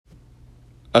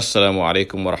Assalamu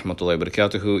alaikum wa rahmatullahi wa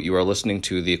barakatuhu. You are listening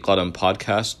to the Qadam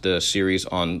podcast, the series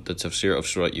on the tafsir of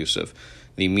Surah Yusuf,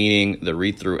 the meaning, the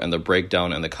read-through, and the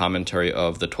breakdown and the commentary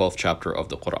of the 12th chapter of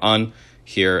the Quran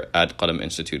here at Qadam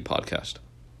Institute podcast.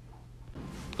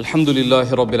 Alhamdulillahi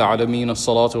Rabbil Alameen,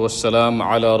 as-salatu was-salam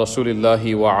ala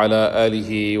Rasulillahi wa ala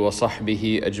alihi wa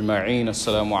sahbihi ajma'een.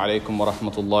 Assalamu alaikum wa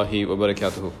rahmatullahi wa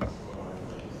barakatuhu.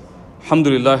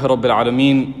 Alhamdulillahi Rabbil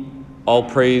Alameen. All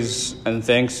praise and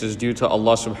thanks is due to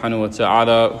Allah subhanahu wa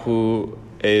ta'ala, who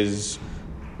is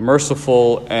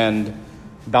merciful and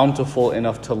bountiful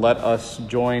enough to let us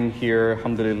join here,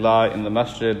 alhamdulillah, in the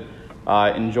masjid,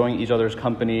 enjoying each other's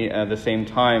company, and at the same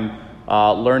time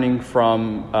learning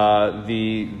from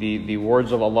the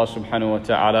words of Allah subhanahu wa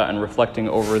ta'ala and reflecting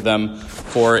over them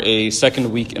for a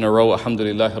second week in a row,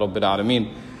 alhamdulillah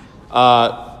Rabbil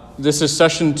Alameen. This is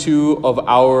session 2 of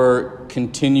our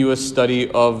continuous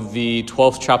study of the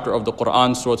 12th chapter of the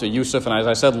Quran, Surah Yusuf. And as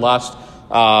I said last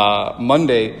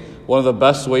Monday, one of the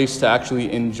best ways to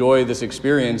actually enjoy this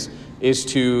experience is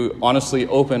to honestly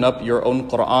open up your own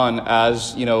Quran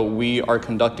as, we are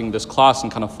conducting this class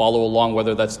and kind of follow along,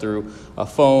 whether that's through a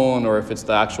phone or if it's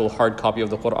the actual hard copy of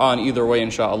the Quran. Either way,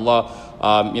 inshallah,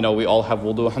 we all have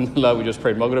wudu, alhamdulillah. We just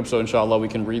prayed Maghrib, so inshallah we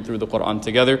can read through the Quran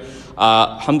together.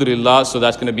 Alhamdulillah, so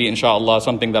that's going to be inshallah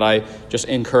something that I just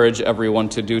encourage everyone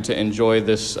to do to enjoy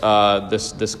this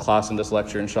class and this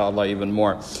lecture, inshallah, even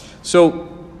more. So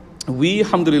we,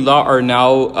 alhamdulillah, are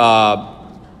now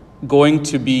going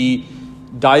to be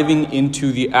diving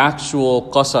into the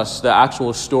actual qasas, the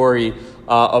actual story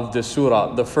of the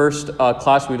surah. The first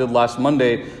class we did last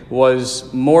Monday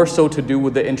was more so to do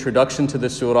with the introduction to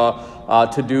the surah,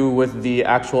 to do with the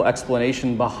actual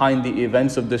explanation behind the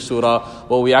events of the surah,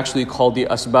 what we actually call the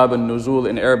asbab al-nuzul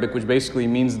in Arabic, which basically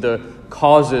means the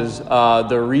causes,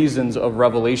 the reasons of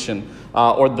revelation,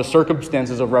 or the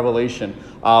circumstances of revelation,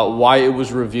 why it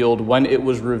was revealed, when it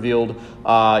was revealed,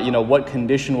 what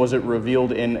condition was it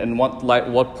revealed in, and what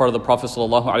part of the Prophet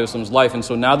ﷺ's life. And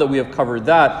so now that we have covered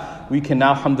that, we can now,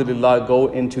 alhamdulillah, go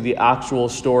into the actual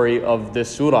story of this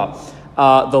surah.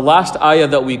 The last ayah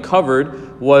that we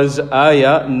covered was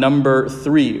ayah number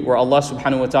 3, where Allah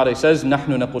subhanahu wa ta'ala says, نَحْنُ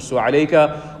نَقُصُّ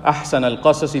عَلَيْكَ أَحْسَنَ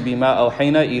الْقَصَصِ بِمَا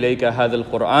أَوْحَيْنَا إِلَيْكَ هَذَا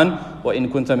الْقُرْآنِ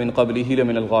وَإِن كُنْتَ مِنْ قَبْلِهِ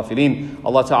لَمِنَ الْغَافِلِينَ.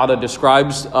 Allah ta'ala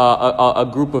describes a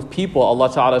group of people.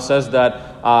 Allah ta'ala says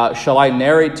that, shall I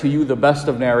narrate to you the best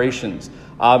of narrations?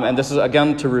 And this is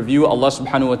again to review, Allah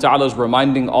subhanahu wa ta'ala is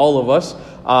reminding all of us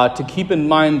to keep in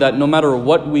mind that no matter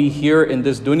what we hear in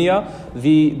this dunya,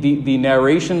 the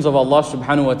narrations of Allah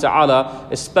subhanahu wa ta'ala,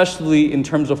 especially in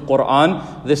terms of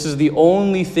Quran, this is the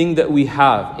only thing that we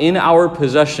have in our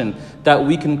possession that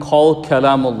we can call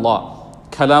kalamullah.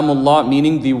 Kalamullah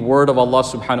meaning the word of Allah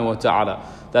subhanahu wa ta'ala.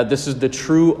 That this is the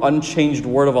true unchanged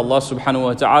word of Allah subhanahu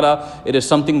wa ta'ala. It is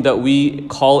something that we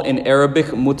call in Arabic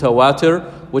mutawatir,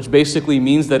 which basically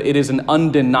means that it is an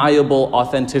undeniable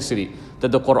authenticity.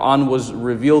 That the Quran was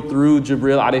revealed through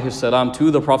Jibreel alayhi salam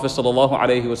to the Prophet sallallahu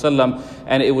alayhi wasallam,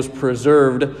 and it was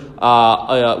preserved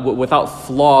without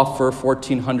flaw for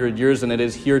 1400 years, and it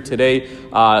is here today,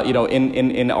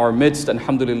 in our midst.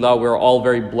 Alhamdulillah, we're all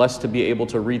very blessed to be able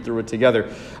to read through it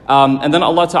together. And then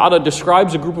Allah Ta'ala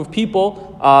describes a group of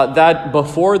people that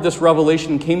before this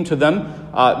revelation came to them,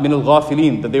 min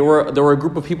al-ghafilin, that there were a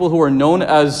group of people who were known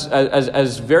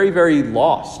as very, very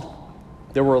lost.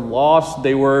 They were lost.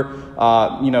 They were,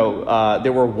 they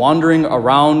were wandering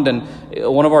around. And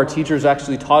one of our teachers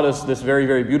actually taught us this very,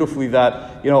 very beautifully.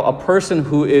 That a person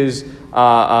who is,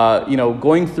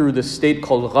 going through this state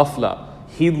called ghafla,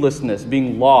 heedlessness,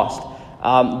 being lost.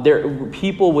 They're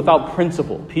people without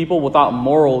principle, people without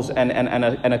morals and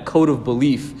a code of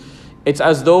belief. It's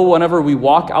as though whenever we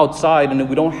walk outside and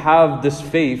we don't have this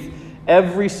faith,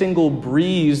 every single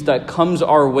breeze that comes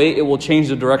our way, it will change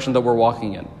the direction that we're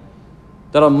walking in.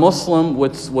 That a Muslim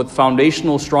with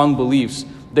foundational strong beliefs,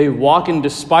 they walk in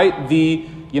despite the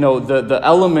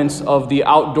elements of the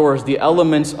outdoors, the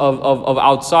elements of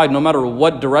outside, no matter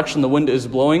what direction the wind is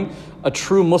blowing, a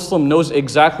true Muslim knows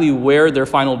exactly where their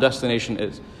final destination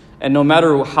is. And no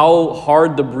matter how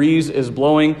hard the breeze is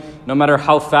blowing, no matter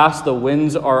how fast the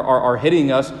winds are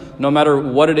hitting us, no matter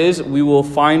what it is, we will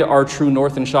find our true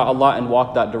north, inshallah, and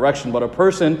walk that direction. But a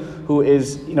person who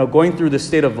is going through the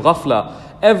state of ghafla,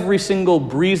 every single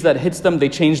breeze that hits them, they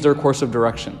change their course of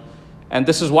direction. And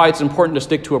this is why it's important to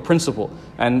stick to a principle.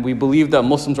 And we believe that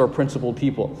Muslims are principled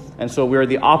people. And so we are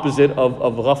the opposite of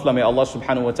ghafla. May Allah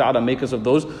subhanahu wa ta'ala make us of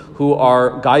those who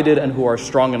are guided and who are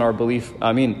strong in our belief.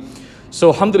 Ameen. So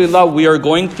alhamdulillah, we are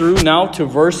going through now to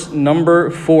verse number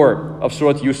 4 of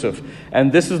Surah Yusuf.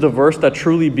 And this is the verse that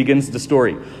truly begins the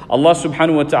story. Allah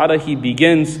subhanahu wa ta'ala, He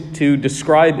begins to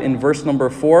describe in verse number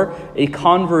 4 a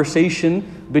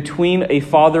conversation between a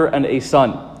father and a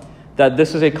son. That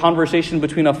this is a conversation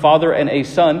between a father and a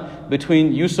son,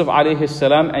 between Yusuf alayhi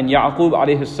salam and Yaqub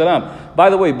alayhi salam. By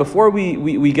the way, before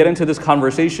we get into this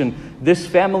conversation, this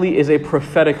family is a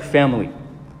prophetic family.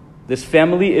 This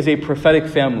family is a prophetic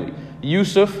family.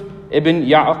 Yusuf ibn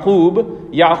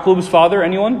Yaqub, Yaqub's father,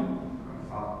 anyone?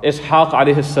 Ishaq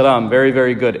alayhi salam, very,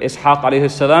 very good. Ishaq alayhi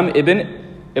salam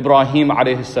ibn Ibrahim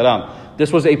alayhi salam.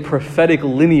 This was a prophetic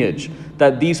lineage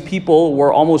that these people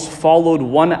were almost followed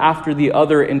one after the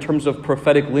other in terms of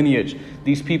prophetic lineage.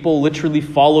 These people literally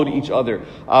followed each other.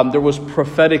 There was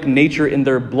prophetic nature in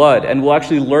their blood. And we'll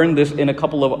actually learn this in a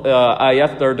couple of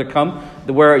ayat that are to come,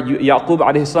 where Yaqub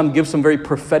alayhi salam gives some very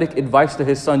prophetic advice to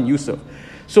his son Yusuf.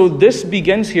 So this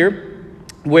begins here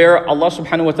where Allah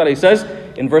subhanahu wa ta'ala says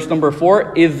in verse number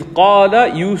 4, إِذْ قَالَ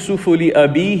يُوسُفُ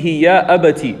لِأَبِيهِ يَا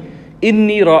أَبَتِ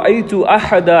إِنِّي رَأَيْتُ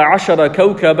أَحَدَ عَشَرَ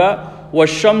كَوْكَبًا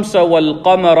وَالشَّمْسَ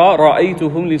وَالْقَمَرَ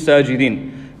رَأَيْتُهُمْ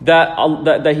لِسَاجِدِينَ.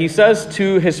 That he says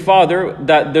to his father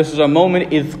that this is a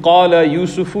moment, إِذْ قَالَ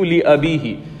يُوسُفُ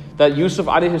لِأَبِيهِ, that Yusuf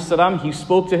alayhi salam, he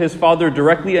spoke to his father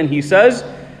directly and he says,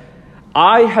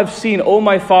 I have seen, O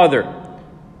my father,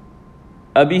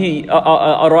 أَبِيهِ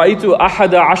أَرَأَيْتُ أَحَدَ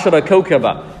عَشَرَ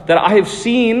كَوْكَبًا, that I have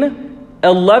seen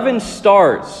 11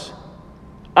 stars.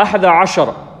 أَحَدَ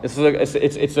عَشَرَ,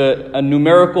 it's a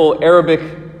numerical Arabic,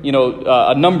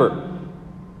 a number.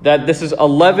 That this is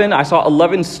 11, I saw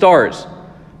 11 stars.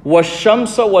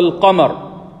 وَالشَّمْسَ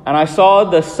وَالْقَمَرِ, and I saw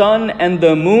the sun and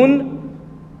the moon.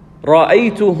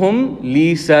 رَأَيْتُهُمْ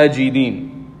لِي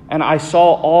سَاجِدِينَ, and I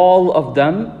saw all of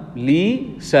them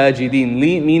li sajidin.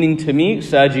 Li meaning to me,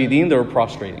 sajidin, they were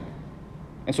prostrating.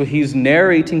 And so he's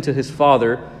narrating to his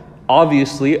father,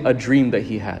 obviously, a dream that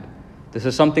he had. This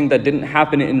is something that didn't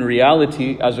happen in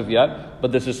reality as of yet,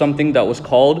 but this is something that was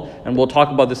called, and we'll talk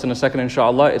about this in a second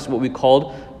inshallah, it's what we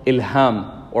called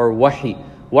ilham or wahi.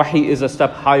 Wahi is a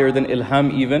step higher than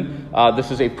ilham even.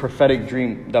 This is a prophetic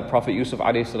dream that Prophet Yusuf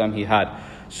alayhi salam he had.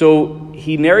 So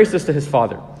he narrates this to his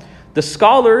father. The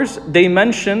scholars, they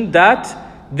mention that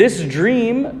this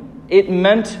dream, it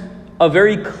meant a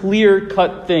very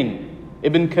clear-cut thing.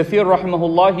 Ibn Kathir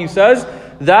rahimahullah, he says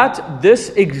that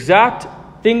this exact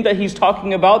thing that he's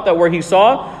talking about, that where he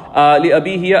saw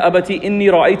لِأَبِيهِ يَا أَبَتِ إِنِّي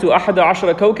رَأَيْتُ أَحَدَ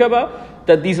عَشْرَ كَوْكَبًا,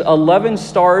 that these 11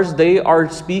 stars, they are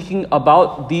speaking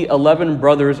about the 11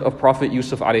 brothers of Prophet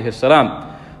Yusuf alayhi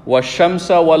salam. وَالشَّمْسَ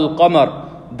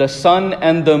وَالْقَمَرِ, the sun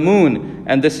and the moon,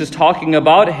 and this is talking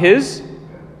about his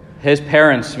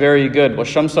parents. Very good.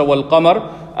 وَالشَّمْسَ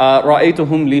وَالْقَمَرِ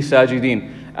رَأَيْتُهُمْ لِي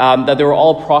سَاجِدِينَ, that they were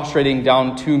all prostrating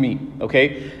down to me.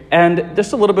 Okay? And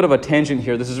just a little bit of a tangent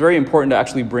here. This is very important to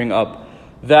actually bring up,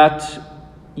 that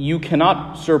you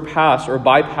cannot surpass or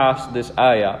bypass this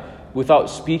ayah without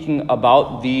speaking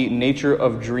about the nature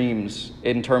of dreams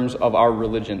in terms of our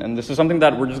religion. And this is something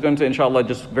that we're just going to, inshallah,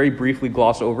 just very briefly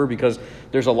gloss over, because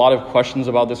there's a lot of questions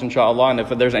about this, inshallah. And if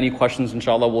there's any questions,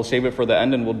 inshallah, we'll save it for the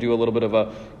end and we'll do a little bit of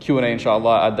a Q&A,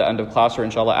 inshallah, at the end of class, or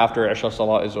inshallah after Isha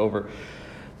Salah is over.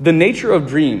 The nature of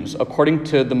dreams, according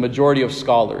to the majority of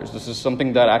scholars, this is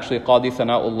something that actually Qadi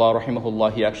Thana'ullah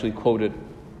rahimahullah, he actually quoted.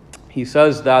 He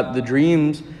says that the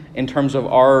dreams, in terms of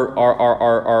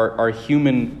our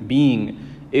human being,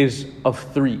 is of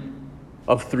three.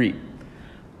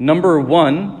 Number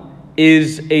one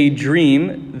is a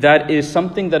dream that is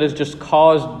something that is just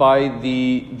caused by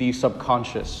the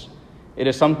subconscious. It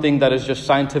is something that is just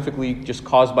scientifically just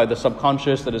caused by the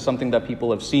subconscious. That is something that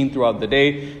people have seen throughout the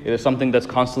day. It is something that's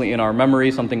constantly in our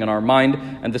memory, something in our mind.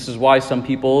 And this is why some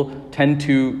people tend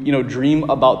to, dream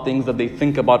about things that they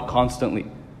think about constantly,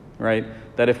 right?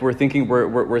 That if we're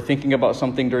thinking about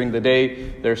something during the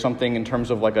day, there's something in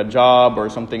terms of like a job or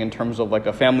something in terms of like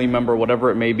a family member,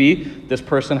 whatever it may be, this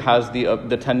person has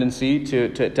the tendency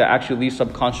to actually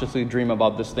subconsciously dream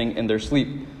about this thing in their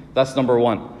sleep. That's number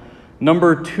one.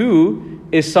 Number two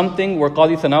is something where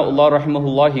Qadi Thana'ullah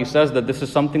rahimahullah, he says that this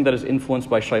is something that is influenced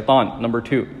by shaitan. Number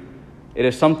two, it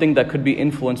is something that could be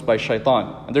influenced by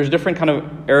shaitan. And there's different kind of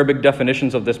Arabic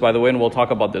definitions of this, by the way, and we'll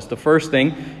talk about this. The first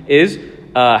thing is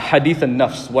hadith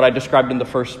al-nafs, what I described in the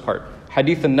first part.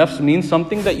 Hadith al-nafs means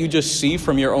something that you just see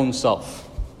from your own self.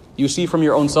 You see from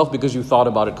your own self because you thought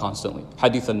about it constantly.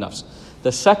 Hadith al-nafs.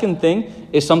 The second thing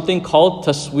is something called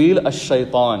taswil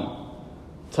al-shaytan.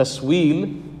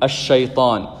 Taswil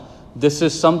al-shaytan. This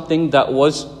is something that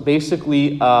was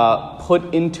basically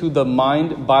put into the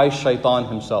mind by shaitan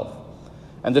himself.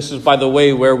 And this is, by the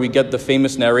way, where we get the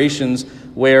famous narrations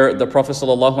where the Prophet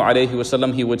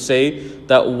ﷺ, he would say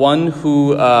that one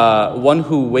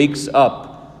who wakes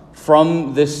up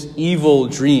from this evil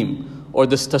dream or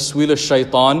this taswil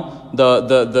al-shaytan,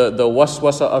 the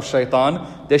waswasa of shaitan,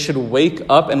 they should wake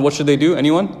up, and what should they do?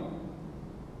 Anyone?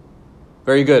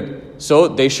 Very good. So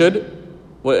they should,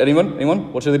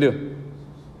 anyone? What should they do?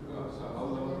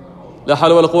 La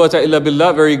hawla wa la quwwata illa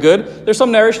billah. Very good. There's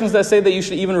some narrations that say that you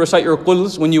should even recite your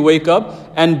quls when you wake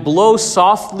up and blow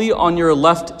softly on your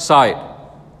left side.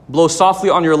 Blow softly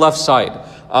on your left side.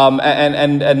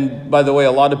 And by the way,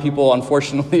 a lot of people,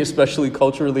 unfortunately, especially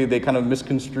culturally, they kind of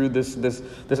misconstrue this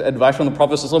advice from the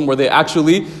Prophet ﷺ where they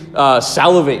actually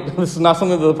salivate. This is not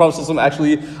something that the Prophet ﷺ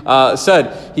actually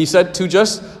said. He said to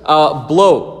just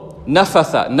blow.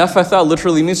 Nafatha. Nafatha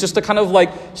literally means just to kind of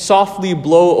like softly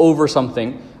blow over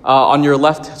something on your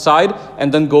left side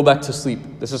and then go back to sleep.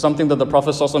 This is something that the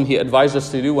Prophet ﷺ, he advised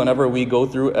us to do whenever we go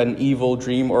through an evil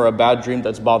dream or a bad dream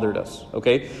that's bothered us.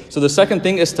 Okay? So the second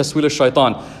thing is taswil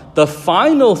al-shaytan. The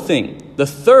final thing, the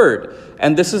third,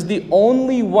 and this is the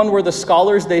only one where the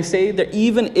scholars, they say that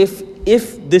even if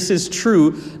this is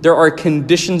true, there are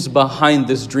conditions behind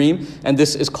this dream, and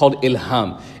this is called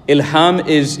ilham. Ilham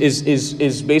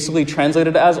is basically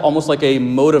translated as almost like a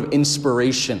mode of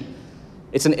inspiration.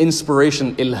 It's an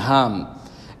inspiration, ilham.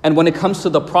 And when it comes to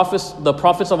the prophets of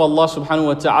Allah subhanahu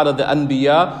wa ta'ala, the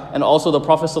anbiya, and also the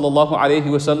Prophet sallallahu alayhi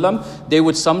wasallam, they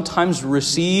would sometimes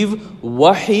receive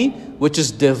wahi, which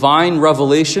is divine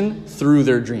revelation, through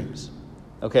their dreams.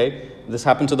 Okay? This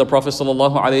happened to the Prophet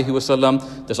sallallahu alayhi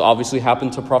wasallam. This obviously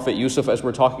happened to Prophet Yusuf, as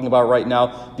we're talking about right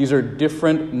now. These are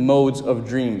different modes of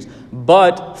dreams.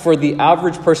 But for the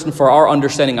average person, for our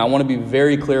understanding, I want to be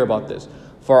very clear about this.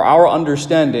 For our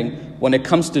understanding, when it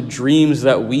comes to dreams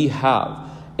that we have,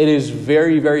 it is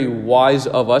very, very wise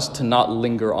of us to not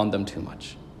linger on them too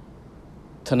much.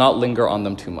 To not linger on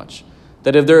them too much.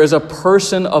 That if there is a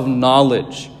person of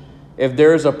knowledge,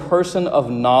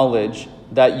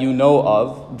 that you know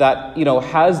of, that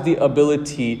has the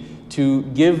ability to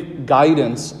give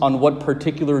guidance on what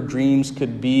particular dreams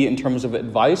could be in terms of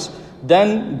advice,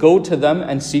 then go to them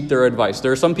and seek their advice.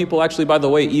 There are some people, actually, by the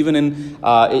way, even in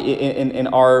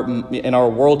our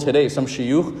world today, some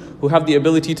shuyukh who have the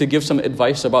ability to give some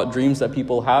advice about dreams that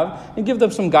people have and give them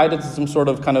some guidance and some sort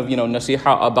of kind of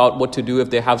nasiha about what to do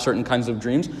if they have certain kinds of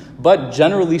dreams. But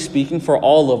generally speaking, for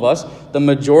all of us, the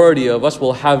majority of us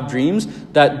will have dreams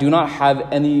that do not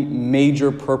have any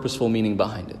major purposeful meaning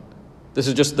behind it. This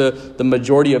is just the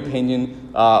majority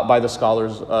opinion by the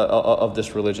scholars of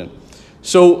this religion.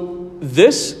 So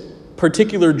this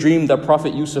particular dream that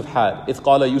Prophet Yusuf had, إِذْ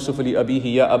قَالَ يُوسُفُ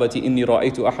لِأَبِيهِ يَا أَبَتِ إِنِّي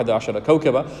رَأَيْتُ أَحَدَ عَشَرَ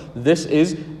كَوْكَبًا. This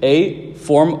is a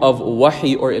form of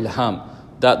wahi or ilham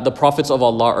that the prophets of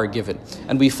Allah are given.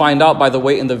 And we find out, by the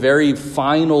way, in the very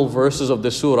final verses of the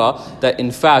surah, that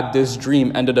in fact this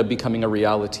dream ended up becoming a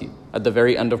reality at the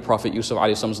very end of Prophet Yusuf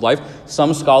ﷺ's life.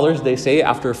 Some scholars, they say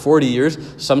after 40 years,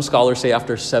 some scholars say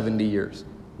after 70 years.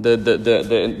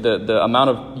 The amount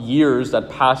of years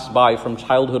that passed by from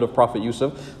childhood of Prophet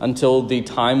Yusuf until the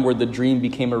time where the dream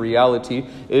became a reality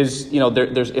is,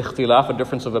 there's ikhtilaf, a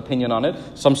difference of opinion on it.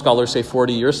 Some scholars say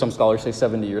 40 years, some scholars say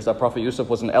 70 years. That Prophet Yusuf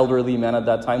was an elderly man at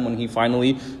that time when he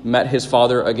finally met his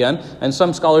father again. And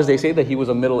some scholars, they say that he was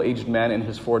a middle-aged man in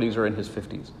his 40s or in his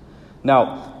 50s.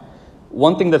 Now,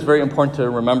 one thing that's very important to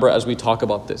remember as we talk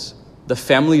about this, the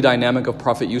family dynamic of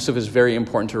Prophet Yusuf is very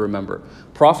important to remember.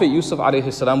 Prophet Yusuf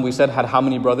alayhi salam, we said, had how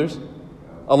many brothers?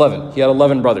 11. He had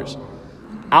 11 brothers.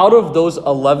 Out of those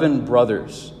 11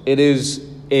 brothers, it is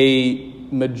a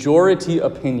majority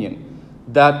opinion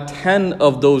that 10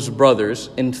 of those brothers,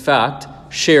 in fact,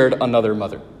 shared another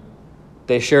mother.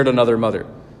 They shared another mother.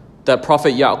 That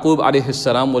Prophet Yaqub alayhi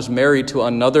salam was married to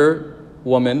another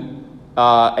woman,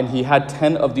 and he had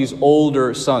 10 of these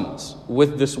older sons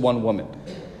with this one woman.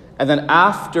 And then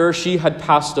after she had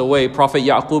passed away, Prophet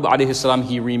Yaqub alayhi salam,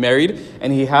 he remarried,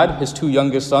 and he had his two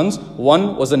youngest sons.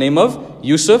 One was the name of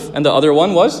Yusuf, and the other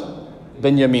one was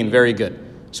Benjamin. Very good.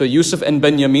 So Yusuf and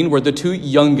Benjamin were the two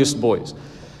youngest boys.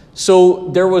 So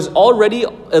there was already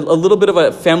a little bit of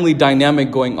a family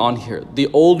dynamic going on here. The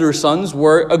older sons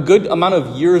were a good amount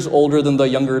of years older than the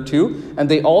younger two, and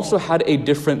they also had a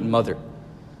different mother.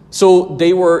 So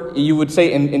they were, you would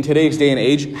say in today's day and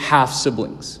age, half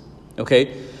siblings.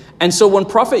 Okay? And so when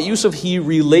Prophet Yusuf, he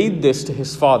relayed this to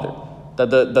his father,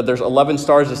 that there's 11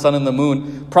 stars, the sun and the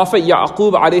moon, Prophet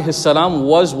Yaqub alayhi salam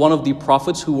was one of the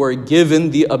prophets who were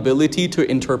given the ability to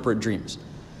interpret dreams.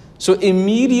 So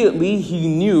immediately he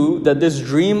knew that this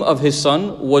dream of his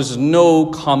son was no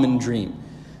common dream.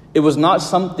 It was not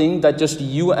something that just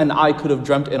you and I could have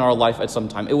dreamt in our life at some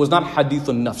time. It was not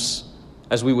hadithun nafs.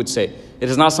 as we would say. It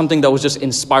is not something that was just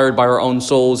inspired by our own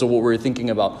souls or what we were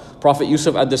thinking about. Prophet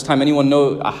Yusuf at this time, anyone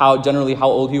know generally how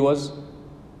old he was?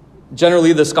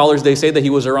 Generally, the scholars, they say that he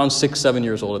was around 6-7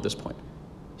 years old at this point.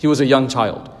 He was a young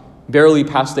child, barely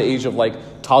past the age of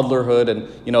like toddlerhood,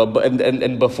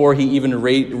 and before he even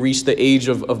reached the age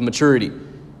of maturity.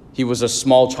 He was a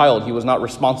small child. He was not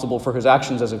responsible for his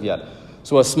actions as of yet.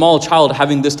 So a small child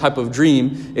having this type of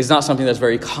dream is not something that's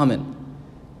very common.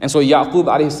 And so Yaqub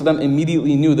alayhi salam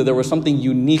immediately knew that there was something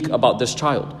unique about this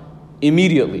child.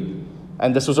 Immediately.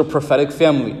 And this was a prophetic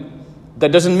family.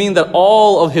 That doesn't mean that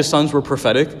all of his sons were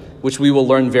prophetic, which we will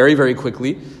learn very, very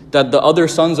quickly. That the other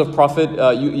sons of Prophet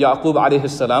Yaqub alayhi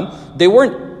salam, they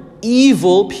weren't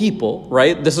evil people,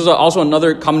 right? This is also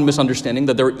another common misunderstanding,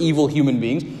 that they were evil human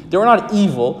beings. They were not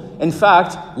evil. In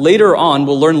fact, later on,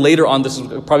 we'll learn later on, this is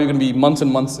probably going to be months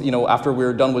and months, after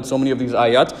we're done with so many of these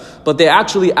ayat, but they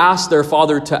actually asked their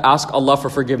father to ask Allah for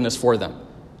forgiveness for them.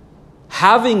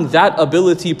 Having that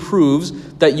ability proves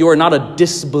that you are not a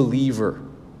disbeliever.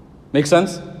 Make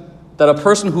sense? That a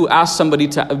person who asks somebody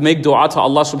to make dua to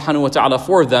Allah subhanahu wa ta'ala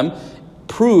for them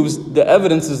proves the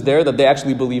evidence is there that they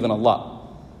actually believe in Allah.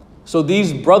 So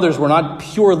these brothers were not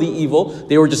purely evil.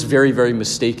 They were just very, very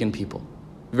mistaken people.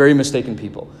 Very mistaken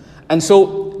people. And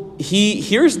so he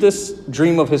hears this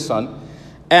dream of his son,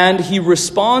 and he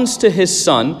responds to his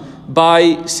son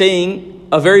by saying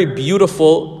a very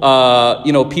beautiful,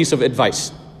 piece of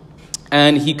advice.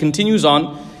 And he continues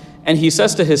on, and he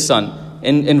says to his son,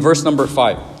 in verse number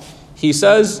 5, he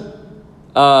says,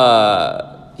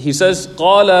 قَالَ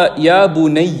يَا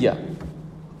بُنَيَّ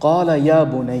قَالَ يَا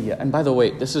بُنَيَّ. And by the way,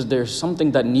 there's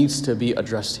something that needs to be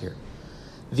addressed here.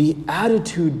 The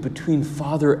attitude between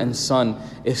father and son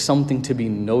is something to be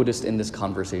noticed in this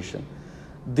conversation.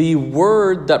 The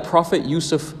word that Prophet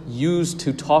Yusuf used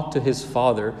to talk to his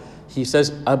father, he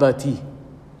says, abati.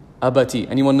 Abati.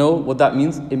 Anyone know what that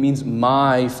means? It means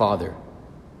my father.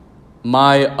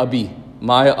 My abi.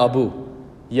 My abu.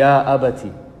 Ya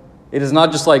abati. It is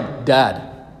not just like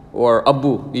dad or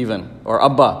abu even or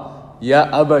abba. Ya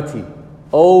abati,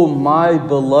 oh my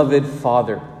beloved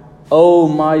father, oh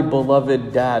my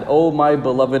beloved dad, oh my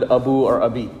beloved abu or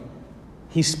abi.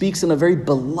 He speaks in a very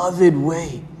beloved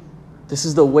way. This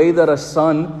is the way that a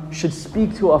son should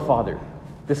speak to a father.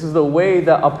 This is the way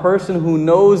that a person who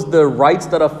knows the rights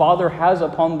that a father has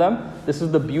upon them, this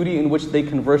is the beauty in which they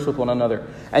converse with one another.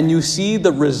 And you see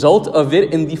the result of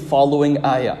it in the following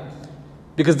ayah.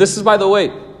 Because this is, by the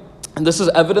way, and this is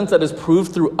evidence that is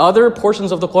proved through other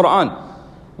portions of the Quran.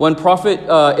 When Prophet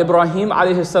Ibrahim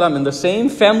alayhi salam, in the same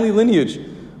family lineage,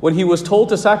 when he was told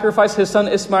to sacrifice his son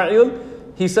Ismail,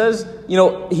 he says,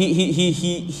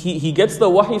 he gets the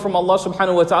wahi from Allah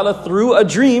subhanahu wa ta'ala through a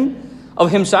dream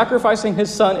of him sacrificing his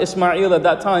son Ismail at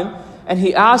that time. And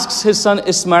he asks his son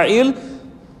Ismail,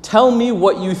 tell me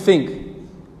what you think.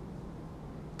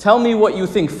 Tell me what you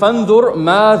think. فَانْظُرْ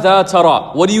مَاذَا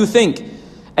تَرَى. What do you think?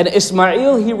 And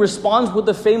Ismail, he responds with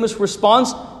the famous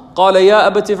response, قَالَ يَا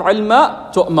أَبَتِ افْعَلْ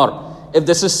مَا تُؤْمَرْ. If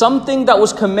this is something that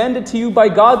was commanded to you by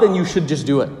God, then you should just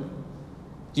do it.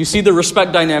 Do you see the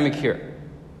respect dynamic here?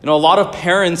 A lot of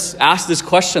parents ask this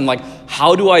question, like,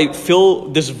 how do I fill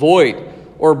this void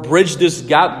or bridge this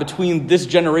gap between this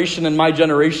generation and my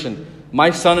generation,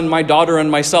 my son and my daughter and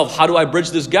myself? How do I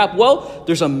bridge this gap? Well,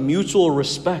 there's a mutual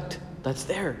respect that's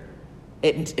there.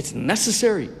 It's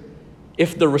necessary.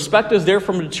 If the respect is there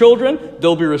from the children,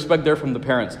 there'll be respect there from the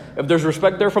parents. If there's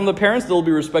respect there from the parents, there'll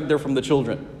be respect there from the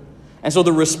children. And so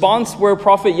the response where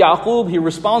Prophet Yaqub, he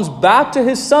responds back to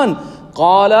his son,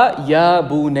 قَالَ يَا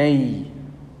بُنَيَّ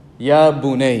Ya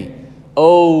bunay,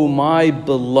 oh my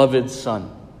beloved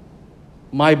son.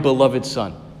 My beloved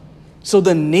son. So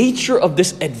the nature of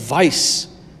this advice,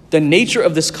 the nature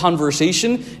of this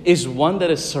conversation is one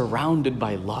that is surrounded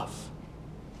by love.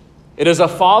 It is a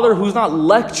father who's not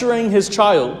lecturing his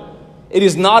child. It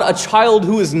is not a child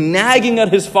who is nagging at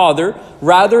his father.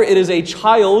 Rather, it is a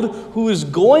child who is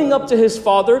going up to his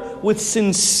father with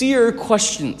sincere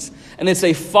questions. And it's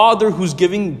a father who's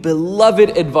giving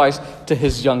beloved advice to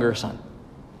his younger son.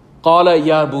 قَالَ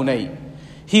يَا بُنَيَّ.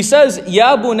 He says,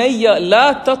 يَا بُنَيَّ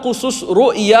لَا تَقُصُصْ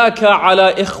رُؤْيَاكَ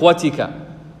عَلَى إِخْوَتِكَ.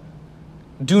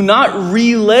 Do not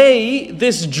relay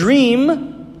this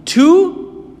dream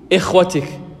to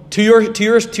إِخْوَتِكَ, to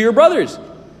your brothers.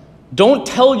 Don't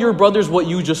tell your brothers what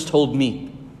you just told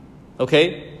me.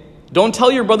 Okay? Don't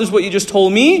tell your brothers what you just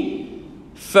told me.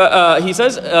 He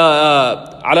says,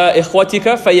 على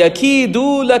إخوتك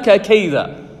فيكيدوا لك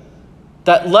كيدا.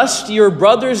 That lest your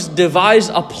brothers devise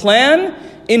a plan,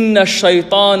 إن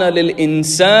الشيطان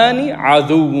للإنسان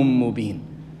عدو مبين.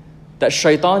 That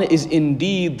shaitan is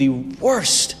indeed the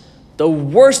worst The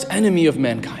worst enemy of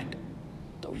mankind.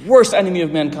 The worst enemy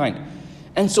of mankind.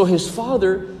 And so his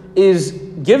father is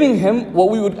giving him what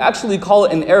we would actually call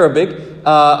in Arabic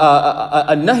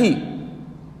a nahi.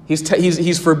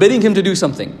 He's forbidding him to do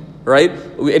something, right?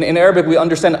 In Arabic we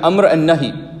understand amr and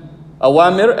nahi,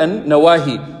 awamir and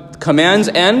nawahi, commands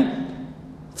and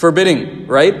forbidding,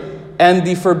 right? And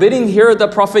the forbidding here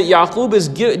that Prophet Yaqub is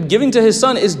giving to his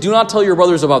son is, do not tell your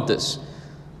brothers about this.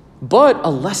 But a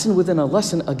lesson within a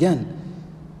lesson again.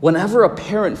 Whenever a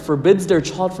parent forbids their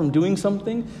child from doing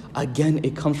something, again,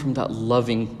 it comes from that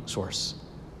loving source.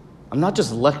 I'm not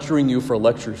just lecturing you for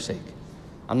lecture's sake.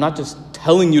 I'm not just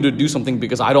telling you to do something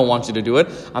because I don't want you to do it.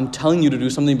 I'm telling you to do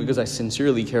something because I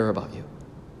sincerely care about you.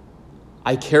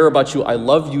 I care about you. I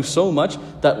love you so much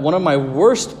that one of my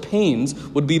worst pains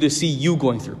would be to see you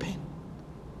going through pain.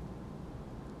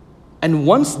 And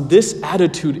once this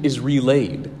attitude is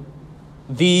relayed,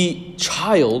 the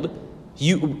child,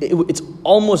 it's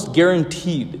almost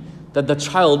guaranteed that the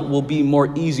child will be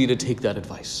more easy to take that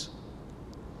advice.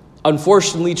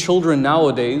 Unfortunately, children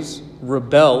nowadays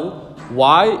rebel.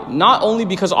 Why? Not only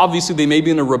because obviously they may be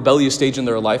in a rebellious stage in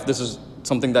their life, this is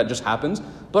something that just happens,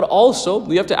 but also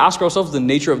we have to ask ourselves the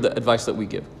nature of the advice that we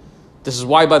give. This is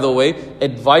why, by the way,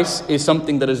 advice is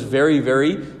something that is very,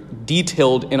 very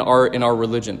detailed in our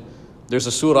religion. There's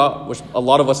a surah which a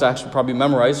lot of us actually probably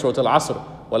memorize, Surah Al-Asr.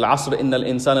 وَالْعَصْرِ إِنَّ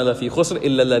الْإِنسَانَ لَفِي خُسْرٍ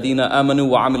إِلَّا الَّذِينَ آمَنُوا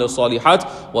وَعَمِلُوا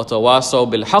الصَّالِحَاتِ وَتَوَاصَوْا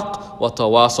بِالْحَقِّ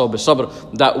وَتَوَاصَوْا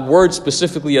بِالصَّبْرِ. That word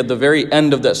specifically at the very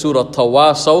end of that surah,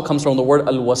 tawasaw, comes from the word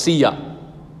al-wasiyya.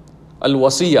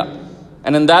 Al-wasiyya.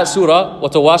 And in that surah,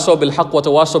 وَتَوَاصَوْا بِالْحَقِّ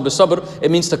وَتَوَاصَوْا بِالصَّبْرِ,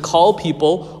 it means to call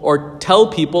people or tell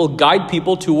people, guide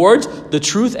people towards the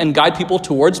truth and guide people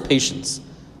towards patience.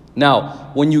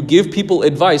 Now, when you give people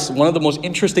advice, one of the most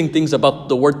interesting things about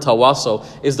the word tawasaw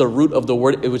is the root of the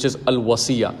word, which is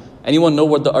al-wasiyya. Anyone know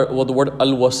what the word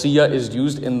al-wasiyya is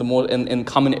used in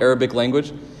common Arabic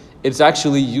language? It's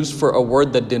actually used for a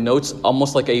word that denotes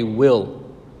almost like a will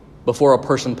before a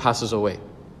person passes away.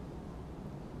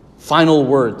 Final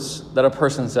words that a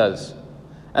person says.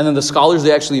 And then the scholars,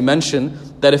 they actually mention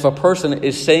that if a person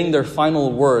is saying their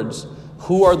final words,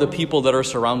 who are the people that are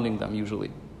surrounding them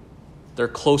usually? Their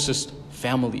closest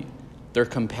family, their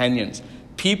companions,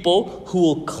 people who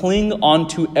will cling on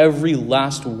to every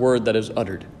last word that is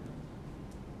uttered.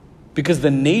 Because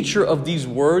the nature of these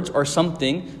words are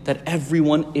something that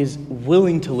everyone is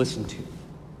willing to listen to.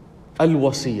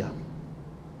 Al-wasiyya.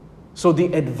 So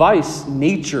the advice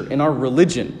nature in our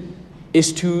religion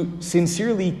is to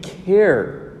sincerely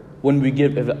care when we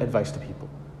give advice to people.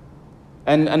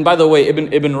 And by the way, Ibn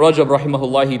Rajab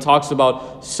rahimahullah, he talks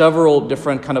about several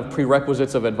different kind of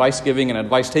prerequisites of advice giving and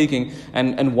advice taking.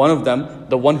 And one of them,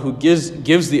 the one who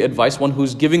gives the advice, one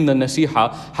who's giving the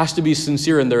nasiha, has to be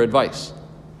sincere in their advice.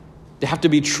 They have to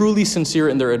be truly sincere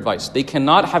in their advice. They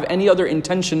cannot have any other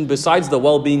intention besides the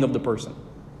well-being of the person.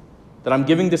 That I'm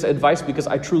giving this advice because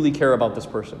I truly care about this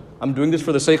person. I'm doing this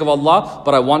for the sake of Allah,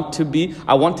 but I want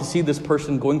to see this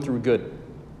person going through good.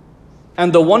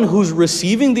 And the one who's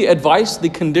receiving the advice, the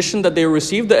condition that they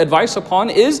receive the advice upon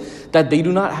is that they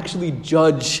do not actually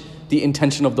judge the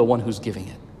intention of the one who's giving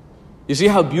it. You see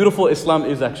how beautiful Islam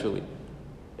is actually.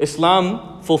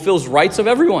 Islam fulfills rights of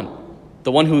everyone.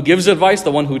 The one who gives advice,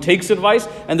 the one who takes advice,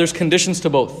 and there's conditions to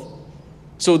both.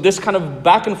 So this kind of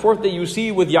back and forth that you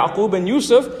see with Yaqub and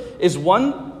Yusuf is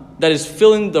one that is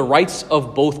filling the rights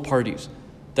of both parties.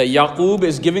 That Yaqub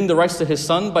is giving the rights to his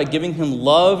son by giving him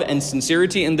love and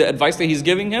sincerity in the advice that he's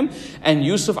giving him. And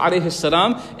Yusuf alayhi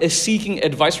salam is seeking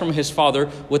advice from his father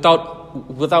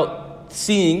without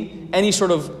seeing any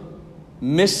sort of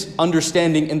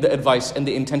misunderstanding in the advice and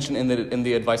the intention in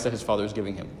the advice that his father is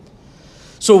giving him.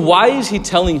 So why is he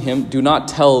telling him, do not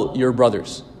tell your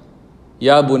brothers?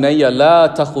 Ya bunayya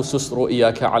la takhusus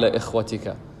ru'yaka ala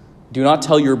ikhwatika. Do not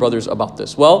tell your brothers about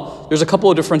this. Well, there's a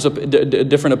couple of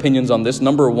different opinions on this.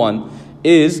 Number one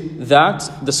is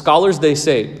that the scholars, they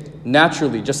say,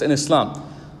 naturally, just in Islam,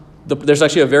 there's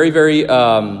actually a very, very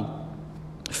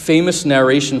famous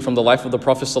narration from the life of the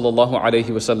Prophet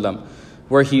ﷺ,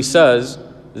 where he says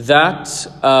that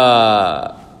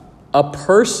a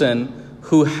person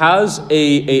who has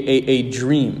a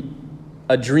dream,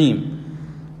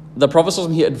 the Prophet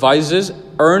ﷺ, he advises,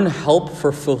 earn help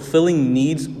for fulfilling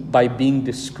needs by being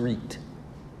discreet.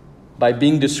 By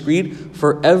being discreet,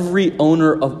 for every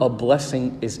owner of a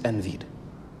blessing is envied.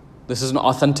 This is an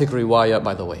authentic riwayah,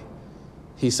 by the way.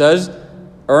 He says,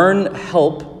 earn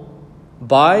help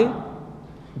by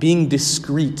being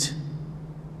discreet.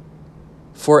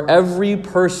 For every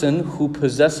person who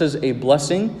possesses a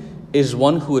blessing is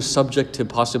one who is subject to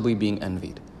possibly being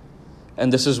envied.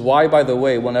 And this is why, by the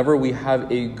way, whenever we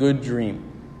have a good dream,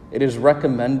 it is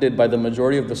recommended by the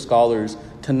majority of the scholars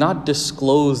to not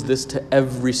disclose this to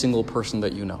every single person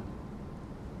that you know.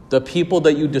 The people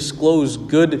that you disclose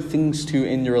good things to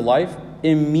in your life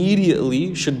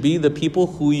immediately should be the people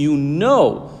who you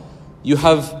know you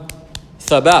have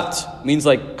thabat, means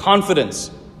like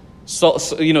confidence.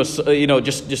 Just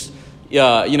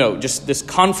this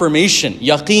confirmation,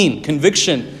 yaqeen,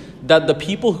 conviction that the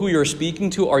people who you're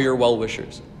speaking to are your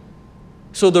well-wishers.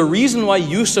 So the reason why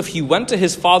Yusuf, he went to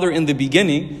his father in the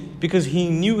beginning, because he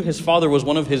knew his father was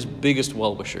one of his biggest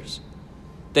well-wishers.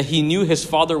 That he knew his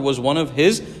father was one of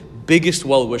his biggest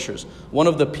well-wishers. One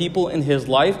of the people in his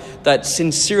life that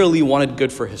sincerely wanted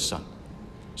good for his son.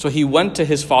 So he went to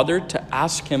his father to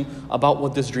ask him about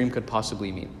what this dream could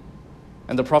possibly mean.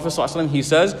 And the Prophet ﷺ, he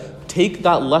says, take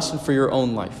that lesson for your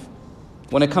own life.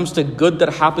 When it comes to good that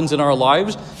happens in our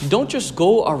lives, don't just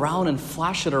go around and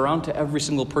flash it around to every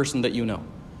single person that you know.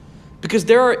 Because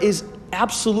there is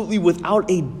absolutely, without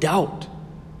a doubt,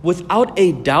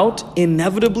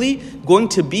 inevitably going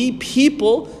to be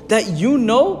people that you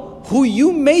know who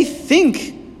you may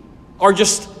think are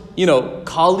just,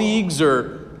 colleagues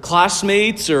or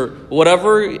classmates or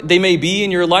whatever they may be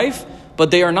in your life,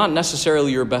 but they are not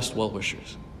necessarily your best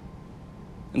well-wishers.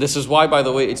 And this is why, by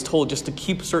the way, it's told just to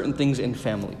keep certain things in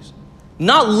families.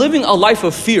 Not living a life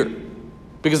of fear,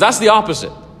 because that's the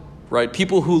opposite, right?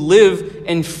 People who live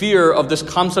in fear of this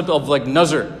concept of like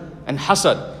nazar and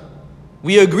hasad.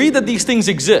 We agree that these things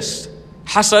exist.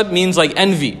 Hasad means like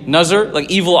envy, nazar,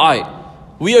 like evil eye.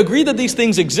 We agree that these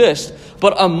things exist,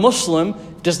 but a Muslim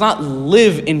does not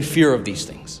live in fear of these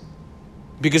things.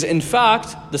 Because in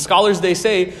fact, the scholars, they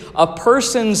say, a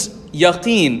person's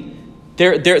yaqeen,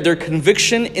 their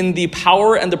conviction in the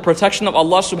power and the protection of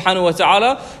Allah subhanahu wa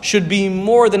ta'ala should be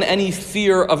more than any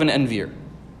fear of an envier.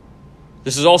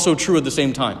 This is also true at the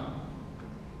same time.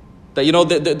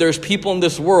 That there's people in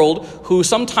this world who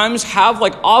sometimes have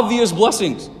like obvious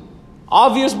blessings,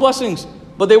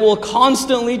 but they will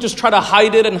constantly just try to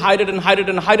hide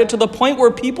it to the point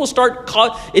where people started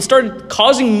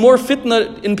causing more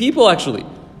fitna in people actually.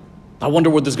 I wonder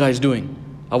what this guy's doing.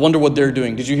 I wonder what they're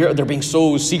doing. Did you hear? They're being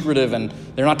so secretive and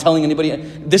they're not telling anybody.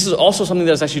 This is also something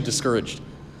that's actually discouraged.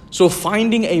 So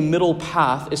finding a middle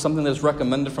path is something that's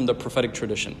recommended from the prophetic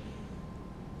tradition.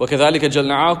 وَكَذَلِكَ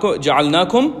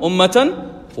جَعَلْنَاكُمْ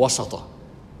أُمَّةً وَسَطًا.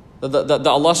 That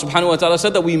Allah subhanahu wa ta'ala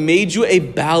said that we made you a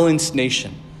balanced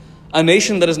nation. A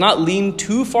nation that does not lean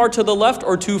too far to the left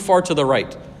or too far to the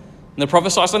right. And the Prophet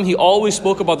ﷺ, he always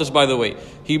spoke about this, by the way.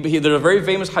 There's a very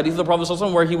famous hadith of the Prophet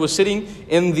ﷺ where he was sitting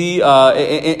in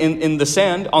the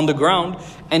sand on the ground,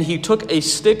 and he took a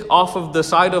stick off of the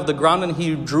side of the ground and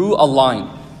he drew a line.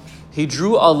 He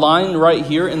drew a line right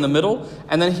here in the middle,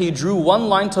 and then he drew one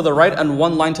line to the right and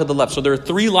one line to the left. So there are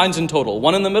 3 lines in total,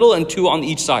 1 in the middle and 2 on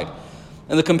each side.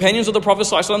 And the companions of the Prophet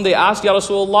ﷺ, they asked, Ya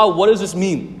Rasulullah, what does this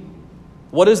mean?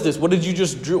 What is this? What did you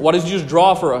just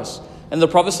draw for us? And the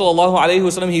Prophet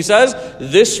ﷺ, he says,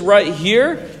 this right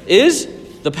here is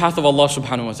the path of Allah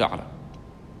subhanahu wa ta'ala.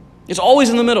 It's always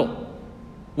in the middle.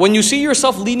 When you see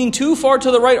yourself leaning too far to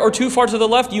the right or too far to the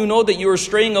left, you know that you are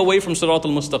straying away from Sirat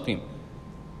al-Mustaqim.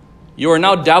 You are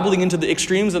now dabbling into the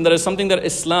extremes, and that is something that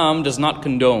Islam does not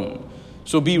condone.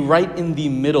 So be right in the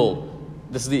middle.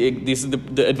 This is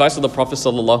the advice of the Prophet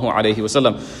sallallahu alaihi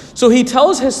wasallam. So he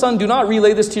tells his son, do not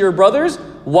relay this to your brothers.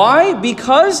 Why?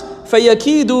 Because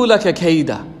فَيَكِيدُوا لَكَ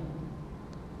كَيْدًا.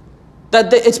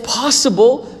 That it's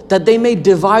possible that they may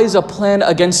devise a plan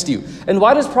against you. And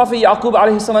why does Prophet Yaqub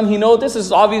alayhi salam, he know this? This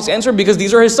is an obvious answer, because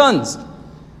these are his sons.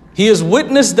 He has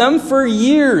witnessed them for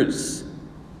years.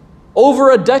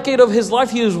 Over a decade of his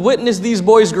life, he has witnessed these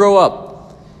boys grow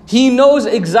up. He knows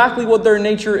exactly what their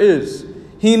nature is.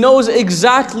 He knows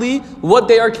exactly what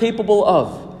they are capable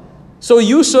of. So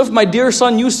Yusuf, my dear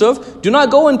son Yusuf, do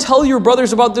not go and tell your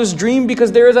brothers about this dream,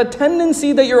 because there is a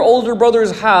tendency that your older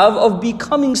brothers have of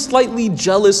becoming slightly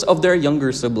jealous of their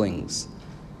younger siblings.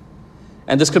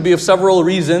 And this could be of several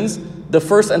reasons. The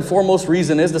first and foremost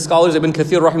reason is, the scholars, Ibn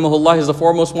Kathir rahimahullah is the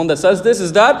foremost one that says this,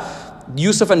 is that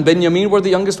Yusuf and Benjamin were the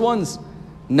youngest ones.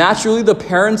 Naturally, the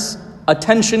parents'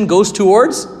 attention goes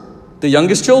towards the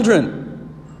youngest children.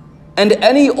 And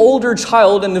any older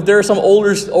child, and if there are some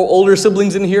older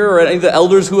siblings in here, or any of the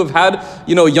elders who have had,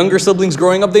 younger siblings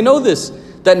growing up, they know this.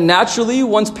 That naturally,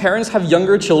 once parents have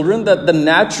younger children, that the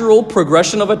natural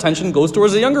progression of attention goes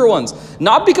towards the younger ones.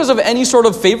 Not because of any sort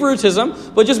of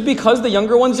favoritism, but just because the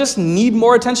younger ones just need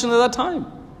more attention at that time.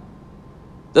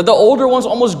 That the older ones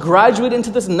almost graduate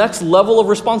into this next level of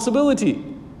responsibility.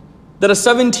 That a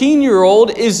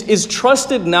 17-year-old is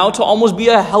trusted now to almost be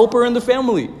a helper in the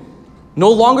family.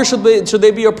 No longer should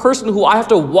they be a person who I have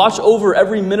to watch over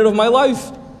every minute of my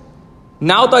life.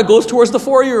 Now that goes towards the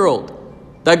 4-year-old.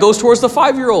 That goes towards the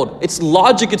 5-year-old. It's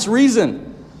logic, it's reason.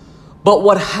 But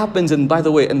what happens, and by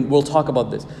the way, and we'll talk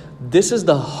about this, this is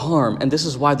the harm, and this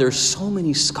is why there's so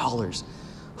many scholars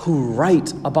who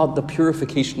write about the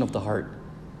purification of the heart.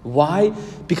 Why?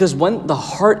 Because when the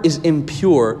heart is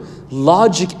impure,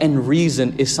 logic and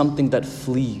reason is something that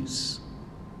flees.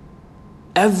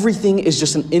 Everything is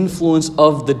just an influence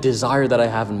of the desire that I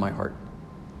have in my heart.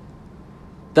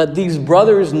 That these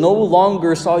brothers no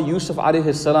longer saw Yusuf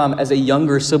alayhi salam as a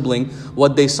younger sibling.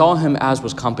 What they saw him as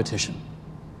was competition.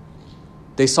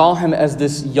 They saw him as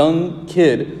this young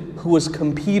kid who was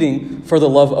competing for the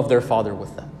love of their father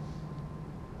with them.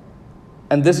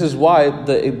 And this is why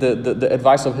the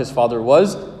advice of his father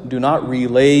was, do not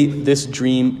relay this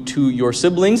dream to your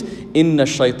siblings. Inna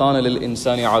shaytana lil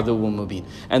insani aduwwun mubin.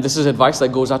 And this is advice that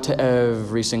goes out to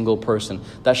every single person.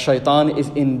 That shaitan is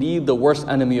indeed the worst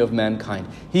enemy of mankind.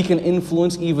 He can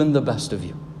influence even the best of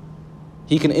you.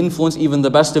 He can influence even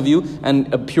the best of you.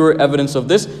 And a pure evidence of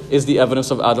this is the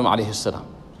evidence of Adam alayhi salam.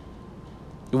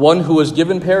 The one who was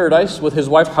given paradise with his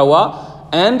wife Hawa,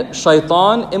 and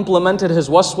shaitan implemented his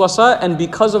waswasa, and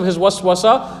because of his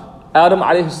waswasa, Adam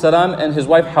alayhi salam and his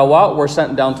wife Hawa were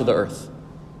sent down to the earth.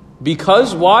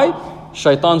 Because why?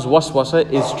 Shaitan's waswasa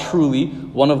is truly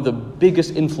one of the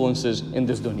biggest influences in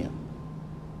this dunya.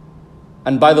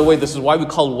 And by the way, this is why we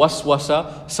call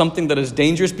waswasa something that is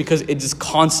dangerous, because it is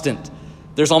constant.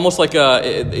 There's almost like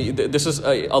this is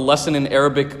a lesson in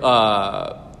Arabic,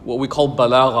 what we call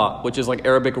balagha, which is like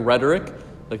Arabic rhetoric,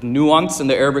 like nuance in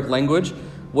the Arabic language.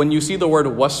 When you see the word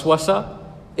waswasa,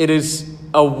 it is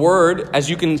a word, as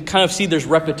you can kind of see, there's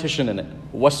repetition in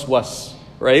it. Waswas,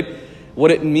 right? What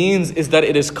it means is that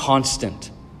it is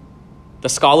constant. The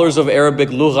scholars of Arabic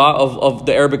lugha, of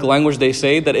the Arabic language, they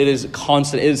say that it is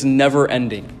constant, it is never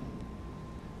ending.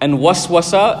 And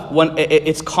waswasa, when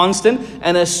it's constant,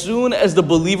 and as soon as the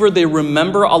believer, they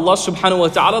remember Allah subhanahu wa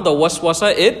ta'ala, the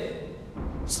waswasa, it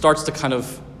starts to kind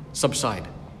of subside.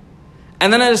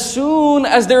 And then as soon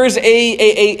as there is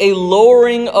a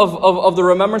lowering of the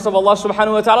remembrance of Allah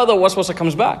subhanahu wa ta'ala, the waswasa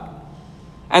comes back.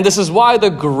 And this is why the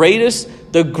greatest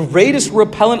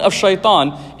repellent of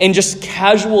shaitan in just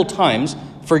casual times,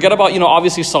 forget about,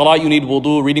 obviously salah, you need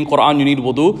wudu, reading Quran, you need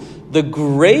wudu. The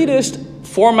greatest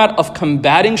format of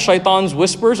combating shaitan's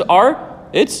whispers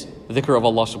it's dhikr of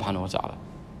Allah subhanahu wa ta'ala.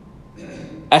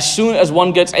 As soon as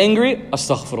one gets angry,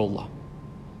 astaghfirullah.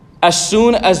 As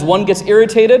soon as one gets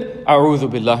irritated, a'udhu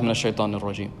billahi minash shaitanir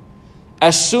rajim.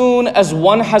 As soon as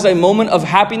one has a moment of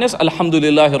happiness,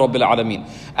 alhamdulillahi rabbil alameen.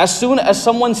 As soon as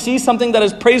someone sees something that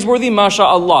is praiseworthy,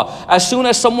 mashallah. As soon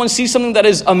as someone sees something that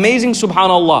is amazing,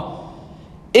 subhanallah.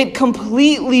 It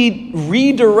completely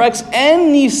redirects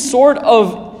any sort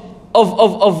of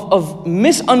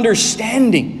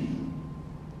misunderstanding.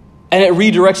 And it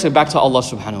redirects it back to Allah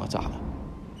subhanahu wa ta'ala.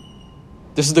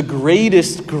 This is the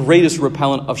greatest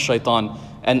repellent of shaitan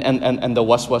and the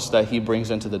waswas that he brings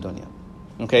into the dunya.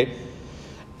 Okay?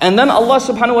 And then Allah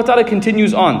subhanahu wa ta'ala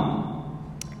continues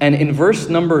on. And in verse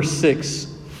number 6,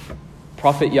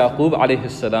 Prophet Yaqub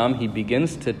alayhi salam, he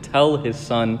begins to tell his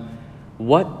son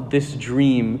what this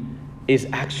dream is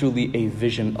actually a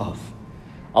vision of.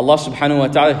 Allah subhanahu wa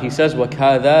ta'ala, he says,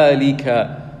 وَكَذَلِكَ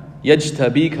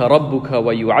يَجْتَبِيكَ رَبُّكَ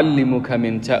وَيُعَلِّمُكَ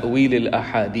مِنْ تَأْوِيلِ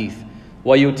الْأَحَادِيثِ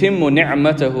وَيُتِمُّ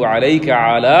نِعْمَتَهُ عَلَيْكَ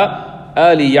عَلَىٰ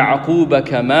آلِ يَعْقُوبَ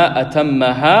كَمَا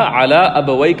أَتَمَّهَا عَلَىٰ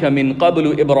أَبَوَيْكَ مِنْ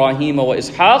قَبْلُ إِبْرَاهِيمَ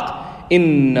وَإِسْحَاقَ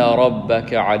إِنَّ رَبَّكَ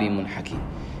عَلِيمٌ حَكِيمٌ.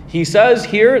 He says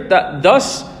here that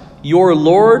thus your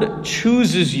Lord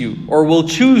chooses you, or will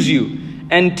choose you,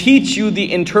 and teach you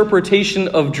the interpretation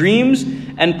of dreams,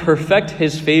 and perfect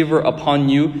his favor upon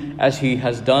you, as he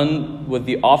has done with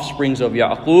the offsprings of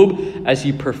Yaqub, as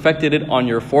he perfected it on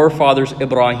your forefathers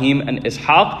Ibrahim and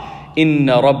Ishaq.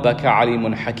 Inna rabbaka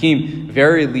alimun hakim.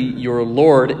 Verily your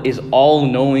Lord is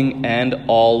all-knowing and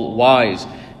all-wise.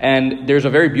 And there's a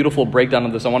very beautiful breakdown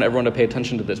of this. I want everyone to pay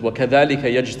attention to this. وَكَذَلِكَ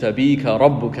يَجْتَبِيكَ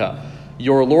رَبُّكَ.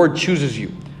 Your Lord chooses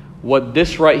you. What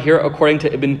this right here, according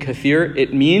to Ibn Kathir,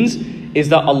 it means is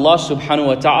that Allah subhanahu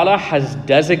wa ta'ala has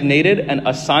designated and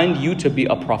assigned you to be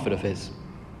a prophet of His.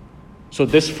 So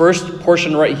this first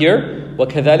portion right here,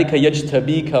 وَكَذَلِكَ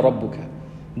يَجْتَبِيكَ رَبُّكَ.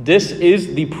 This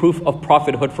is the proof of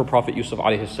prophethood for Prophet Yusuf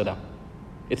alayhi salam.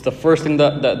 It's the first thing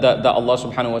that Allah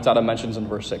subhanahu wa ta'ala mentions in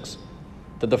verse 6.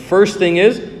 That the first thing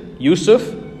is, Yusuf,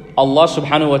 Allah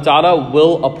subhanahu wa ta'ala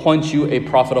will appoint you a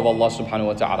prophet of Allah subhanahu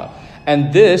wa ta'ala.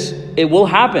 And this, it will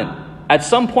happen at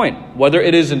some point. Whether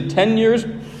it is in 10 years,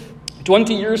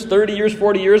 20 years, 30 years,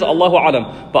 40 years, Allahu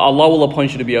alam. But Allah will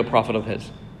appoint you to be a prophet of His.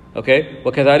 Okay?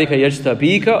 وَكَذَلِكَ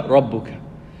يَجْتَبِيكَ رَبُّكَ.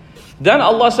 Then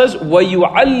Allah says,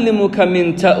 وَيُعَلِّمُكَ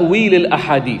مِن تَأْوِيلِ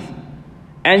الْأَحَادِيثِ.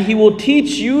 And He will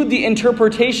teach you the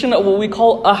interpretation of what we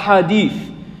call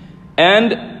ahadith.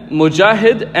 And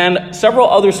Mujahid and several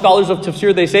other scholars of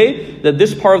tafsir, they say that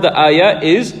this part of the ayah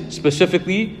is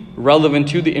specifically relevant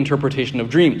to the interpretation of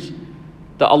dreams.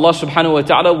 That Allah subhanahu wa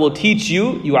ta'ala will teach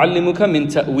you, يُعَلِّمُكَ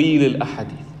مِن تَأْوِيلِ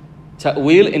الْأَحَادِيثِ.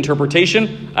 Ta'wil,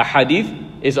 interpretation,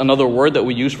 ahadith is another word that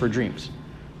we use for dreams.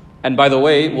 And by the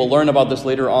way, we'll learn about this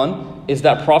later on, is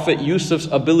that Prophet Yusuf's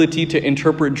ability to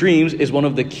interpret dreams is one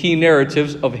of the key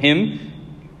narratives of him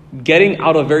getting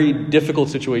out of very difficult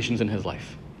situations in his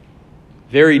life.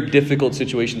 Very difficult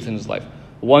situations in his life.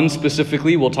 One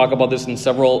specifically, we'll talk about this in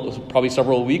probably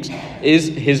several weeks, is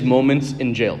his moments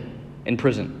in jail, in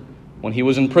prison. When he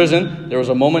was in prison, there was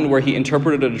a moment where he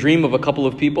interpreted a dream of a couple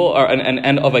of people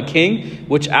and of a king,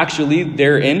 which actually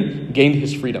therein gained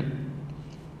his freedom.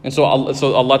 And so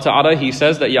Allah Ta'ala, He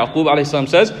says that Yaqub alayhi salam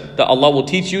says that Allah will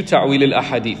teach you ta'wil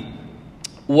al-ahadith.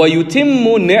 وَيُتِمُّ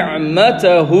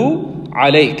نِعْمَتَهُ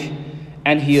عَلَيْكَ.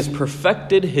 And He has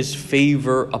perfected His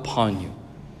favor upon you.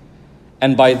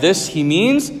 And by this He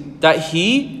means that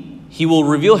He will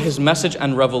reveal His message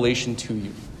and revelation to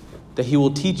you. That He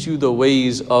will teach you the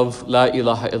ways of La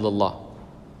ilaha illallah.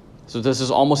 So this is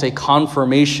almost a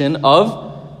confirmation of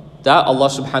that Allah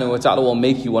subhanahu wa ta'ala will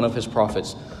make you one of His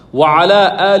prophets.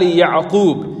 وَعَلَىٰ آلِ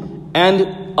يَعْقُوبَ.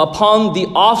 And upon the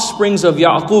offsprings of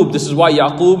Yaqub. This is why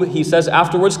Yaqub, he says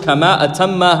afterwards, كَمَا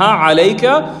أَتَمَّهَا عَلَيْكَ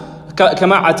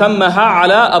كَمَا أَتَمَّهَا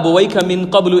عَلَىٰ أَبَوَيْكَ مِن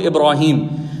قَبْلُ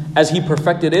إِبْرَاهِيمَ. As He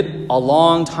perfected it a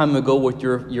long time ago with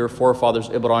your forefathers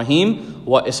Ibrahim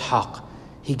wa Ishaq.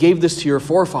 He gave this to your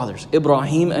forefathers,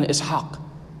 Ibrahim and Ishaq.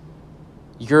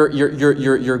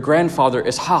 Your grandfather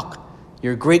Ishaq,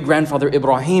 your great-grandfather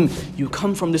Ibrahim, you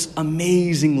come from this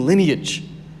amazing lineage.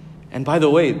 And by the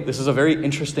way, this is a very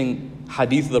interesting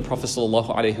hadith of the Prophet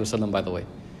ﷺ, by the way.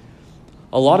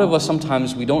 A lot of us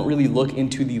sometimes, we don't really look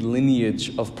into the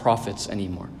lineage of prophets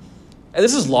anymore. And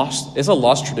this is lost. It's a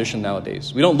lost tradition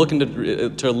nowadays. We don't look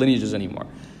into lineages anymore.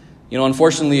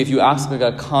 Unfortunately, if you ask like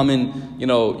a common,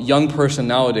 young person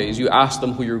nowadays, you ask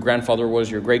them who your grandfather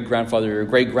was, your great-grandfather, your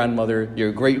great-grandmother,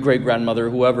 your great-great-grandmother,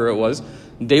 whoever it was,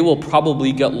 they will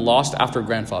probably get lost after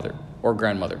grandfather or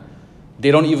grandmother. They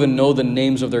don't even know the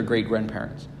names of their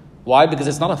great-grandparents. Why? Because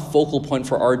it's not a focal point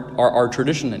for our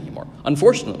tradition anymore,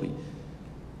 unfortunately.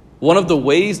 One of the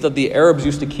ways that the Arabs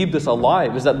used to keep this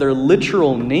alive is that their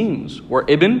literal names were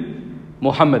Ibn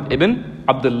Muhammad, Ibn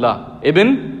Abdullah,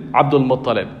 Ibn Abdul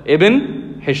Muttalib,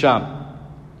 Ibn Hisham,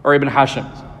 or Ibn Hashim.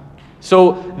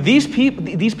 So these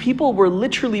people were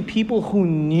literally people who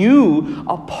knew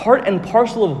a part and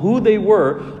parcel of who they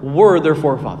were their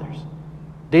forefathers.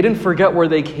 They didn't forget where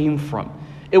they came from.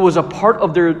 It was a part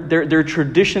of their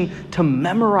tradition to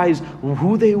memorize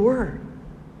who they were,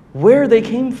 where they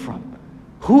came from,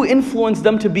 who influenced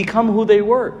them to become who they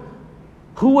were.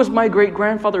 Who was my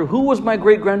great-grandfather? Who was my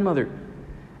great-grandmother?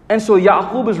 And so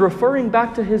Yaqub is referring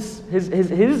back to his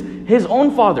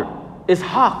own father,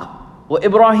 Ishaq, wa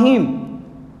Ibrahim.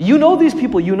 You know these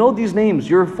people, you know these names.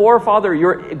 Your forefather,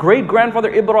 your great-grandfather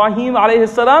Ibrahim alayhi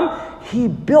salam, he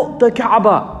built the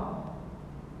Kaaba.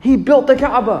 He built the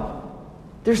Kaaba.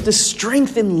 There's this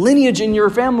strength in lineage in your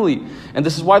family. And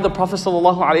this is why the Prophet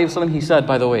ﷺ, he said,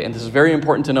 by the way, and this is very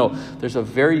important to know, there's a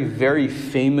very, very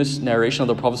famous narration of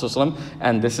the Prophet ﷺ,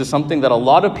 and this is something that a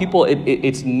lot of people,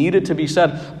 it's needed to be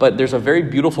said, but there's a very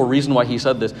beautiful reason why he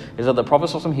said this, is that the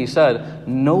Prophet ﷺ, he said,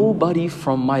 nobody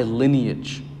from my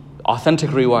lineage,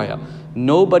 authentic riwayah,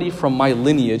 nobody from my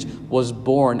lineage was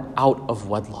born out of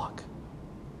wedlock.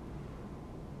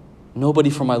 Nobody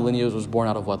from my lineage was born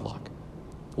out of wedlock.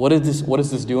 What is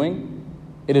this doing?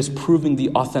 It is proving the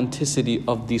authenticity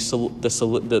of the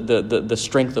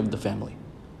strength of the family.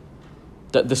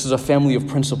 That this is a family of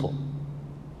principle.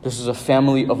 This is a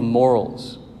family of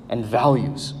morals and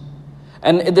values.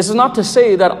 And this is not to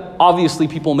say that obviously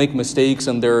people make mistakes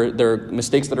and there are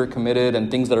mistakes that are committed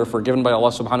and things that are forgiven by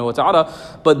Allah subhanahu wa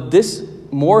ta'ala, but this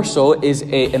more so is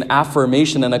an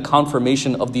affirmation and a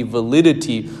confirmation of the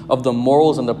validity of the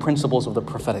morals and the principles of the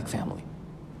prophetic family.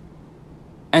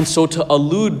 And so to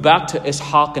allude back to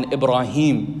Ishaq and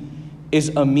Ibrahim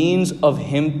is a means of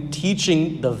him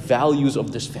teaching the values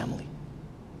of this family.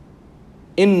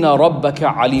 Inna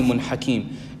rabbaka alimun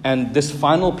hakim. And this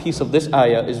final piece of this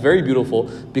ayah is very beautiful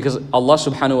because Allah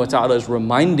subhanahu wa ta'ala is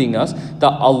reminding us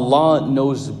that Allah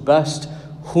knows best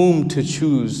whom to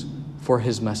choose for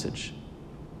His message.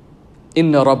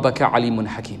 Inna rabbaka alimun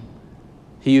hakim.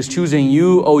 He is choosing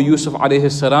you, O Yusuf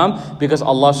alayhi salam, because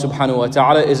Allah subhanahu wa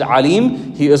ta'ala is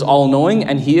alim, He is all-knowing,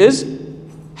 and He is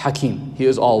Hakim. He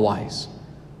is all wise.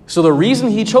 So the reason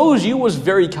He chose you was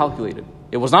very calculated.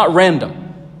 It was not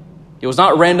random. It was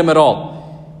not random at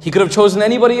all. He could have chosen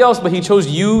anybody else, but He chose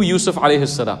you, Yusuf alayhi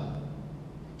salam.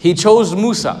 He chose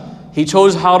Musa. He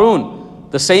chose Harun.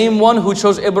 The same one who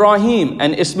chose Ibrahim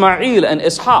and Ismail and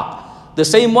Ishaq. The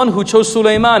same one who chose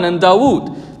Sulaiman and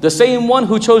Dawood. The same one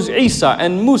who chose Isa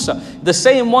and Musa. The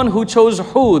same one who chose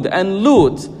Hud and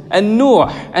Lut and Nuh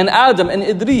and Adam and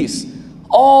Idris.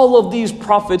 All of these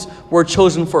prophets were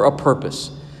chosen for a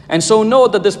purpose. And so know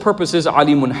that this purpose is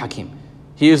Alimun Hakim.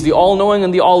 He is the all-knowing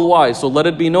and the all-wise. So let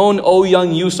it be known, O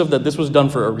young Yusuf, that this was done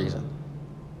for a reason.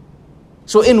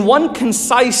 So in one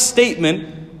concise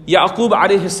statement, Yaqub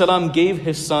alayhi salam gave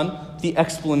his son the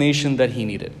explanation that he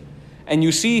needed. And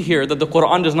you see here that the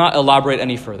Quran does not elaborate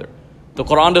any further. The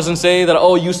Quran doesn't say that,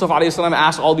 oh, Yusuf alayhi salam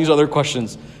asked all these other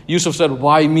questions. Yusuf said,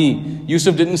 why me?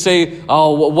 Yusuf didn't say,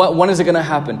 oh, when is it going to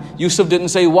happen? Yusuf didn't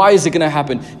say, why is it going to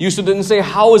happen? Yusuf didn't say,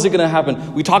 how is it going to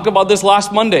happen? We talked about this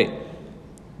last Monday.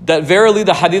 That verily,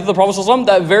 the hadith of the Prophet ﷺ,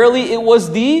 that verily it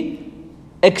was the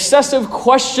excessive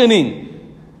questioning.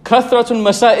 كثرة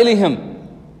مسائلهم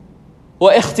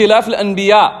واختلاف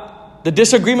الأنبياء, the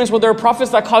disagreements with their prophets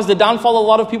that caused the downfall of a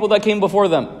lot of people that came before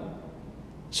them.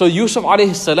 So Yusuf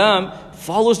alayhi salam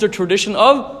follows the tradition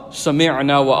of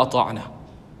سمعنا وأطعنا.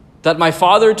 That my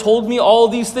father told me all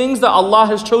these things, that Allah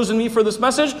has chosen me for this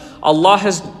message. Allah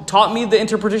has taught me the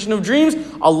interpretation of dreams.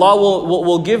 Allah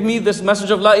will give me this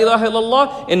message of La ilaha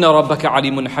illallah. Inna rabbaka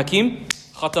alimun hakim.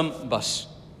 Khatam bas.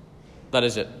 That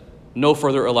is it. No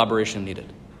further elaboration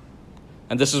needed.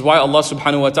 And this is why Allah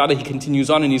subhanahu wa ta'ala, He continues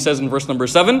on and He says in verse number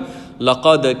 7,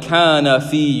 لَقَدْ كَانَ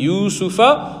فِي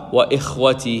يُوسُفَ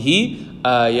وَإِخْوَتِهِ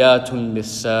آيَاتٌ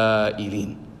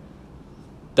لِلسَّائِلِينَ.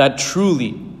 That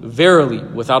truly, verily,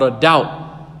 without a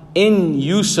doubt, in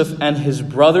Yusuf and his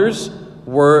brothers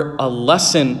were a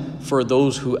lesson for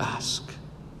those who ask.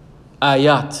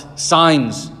 Ayat,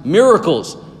 signs,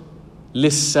 miracles,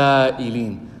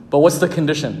 لِلسَّائِلِينَ. But what's the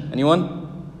condition? Anyone?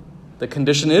 The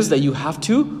condition is that you have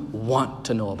to want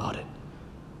to know about it.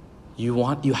 You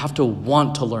have to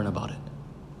want to learn about it.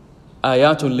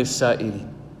 Ayatun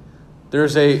lis-sa'ilin.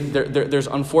 There's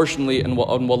unfortunately, and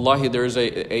wallahi, there is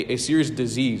a serious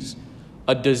disease,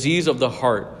 a disease of the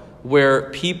heart,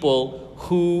 where people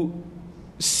who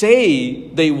say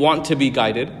they want to be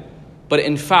guided, but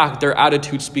in fact their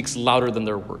attitude speaks louder than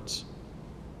their words.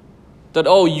 That,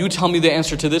 oh, you tell me the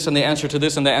answer to this, and the answer to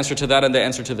this, and the answer to that, and the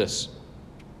answer to this.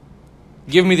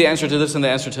 Give me the answer to this and the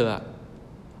answer to that.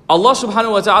 Allah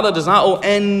subhanahu wa ta'ala does not owe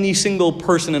any single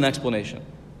person an explanation.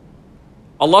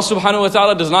 Allah subhanahu wa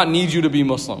ta'ala does not need you to be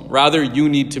Muslim. Rather, you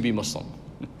need to be Muslim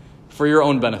for your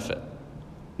own benefit.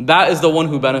 That is the one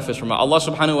who benefits from it. Allah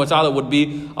subhanahu wa ta'ala would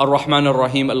be Ar-Rahman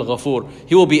Ar-Rahim Al-Ghafur.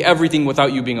 He will be everything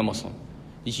without you being a Muslim.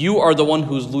 You are the one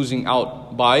who's losing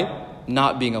out by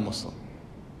not being a Muslim.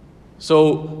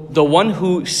 So the one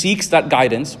who seeks that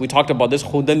guidance, we talked about this,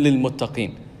 Hudan lil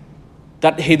Muttaqeen.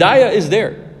 That hidayah is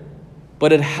there,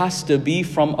 but it has to be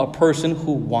from a person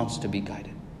who wants to be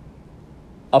guided.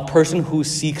 A person who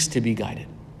seeks to be guided.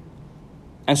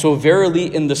 And so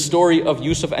verily in the story of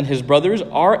Yusuf and his brothers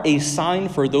are a sign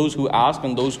for those who ask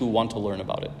and those who want to learn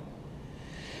about it.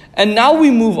 And now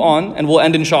we move on, and we'll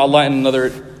end inshallah in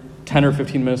another 10 or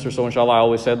 15 minutes or so inshallah. I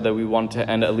always said that we want to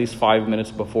end at least 5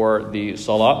 minutes before the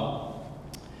salah.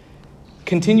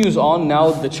 Continues on,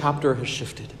 now the chapter has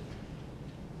shifted.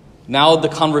 Now the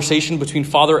conversation between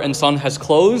father and son has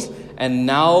closed, and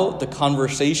now the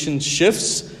conversation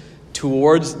shifts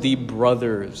towards the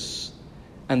brothers.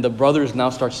 And the brothers now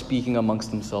start speaking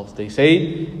amongst themselves. They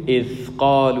say, إِذْ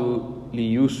قَالُوا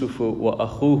لِيُوسُفُ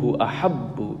وَأَخُوهُ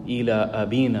أَحَبُّ إِلَىٰ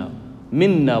أَبِينَا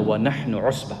مِنَّا وَنَحْنُ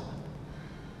عُصْبَةٌ.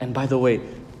 And by the way,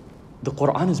 the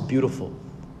Quran is beautiful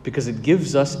because it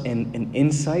gives us an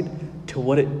insight to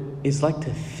what it is like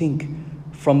to think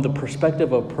from the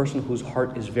perspective of a person whose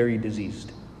heart is very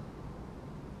diseased.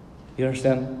 You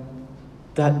understand?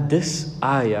 That this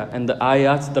ayah and the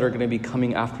ayats that are going to be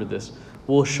coming after this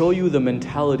will show you the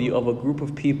mentality of a group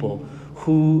of people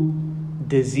who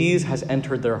disease has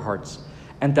entered their hearts.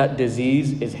 And that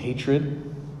disease is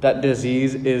hatred, that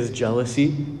disease is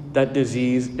jealousy, that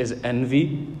disease is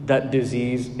envy, that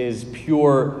disease is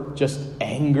pure just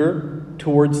anger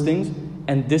towards things.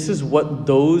 And this is what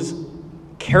those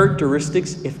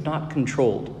characteristics, if not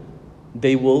controlled,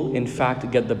 they will in fact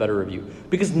get the better of you.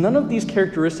 Because none of these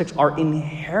characteristics are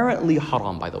inherently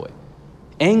haram, by the way.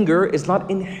 Anger is not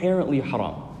inherently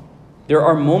haram. There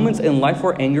are moments in life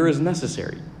where anger is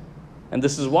necessary. And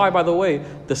this is why, by the way,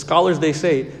 the scholars, they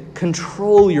say,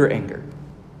 control your anger.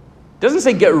 It doesn't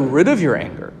say get rid of your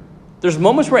anger. There's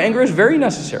moments where anger is very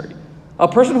necessary. A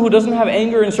person who doesn't have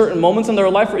anger in certain moments in their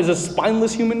life is a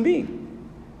spineless human being.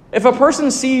 If a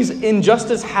person sees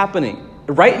injustice happening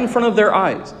right in front of their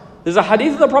eyes, there's a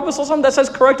hadith of the Prophet ﷺ that says,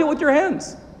 correct it with your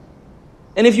hands.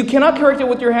 And if you cannot correct it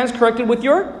with your hands, correct it with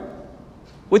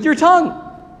your tongue.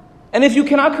 And if you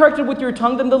cannot correct it with your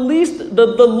tongue, then the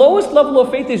lowest level of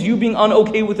faith is you being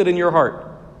okay with it in your heart.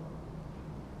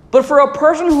 But for a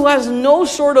person who has no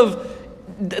sort of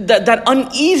that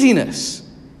uneasiness,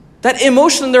 that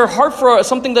emotion in their heart for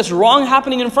something that's wrong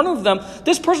happening in front of them,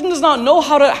 this person does not know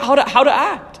how to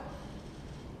act.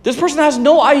 This person has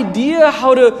no idea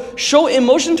how to show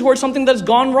emotion towards something that's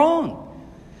gone wrong.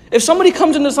 If somebody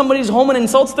comes into somebody's home and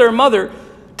insults their mother,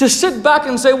 to sit back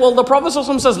and say, well, the Prophet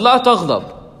ﷺ says, La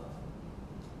taghdab.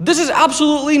 This is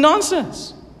absolutely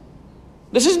nonsense.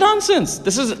 This is nonsense.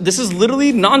 This is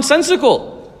literally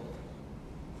nonsensical.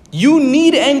 You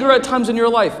need anger at times in your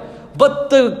life. But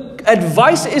the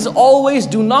advice is always,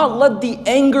 do not let the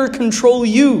anger control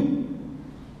you.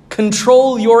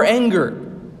 Control your anger.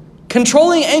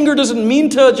 Controlling anger doesn't mean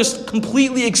to just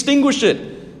completely extinguish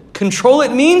it. Control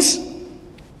it means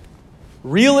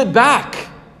reel it back.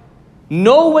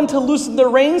 Know when to loosen the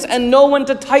reins and know when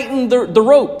to tighten the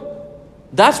rope.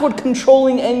 That's what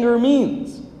controlling anger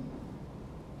means.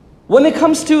 When it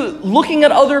comes to looking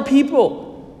at other people,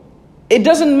 it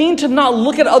doesn't mean to not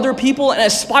look at other people and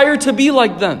aspire to be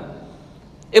like them.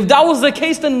 If that was the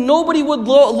case, then nobody would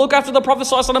look after the Prophet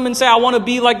ﷺ and say, I want to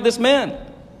be like this man.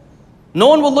 No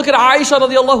one would look at Aisha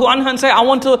radiallahu anha and say, I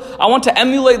want to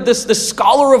emulate this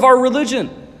scholar of our religion.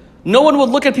 No one would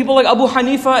look at people like Abu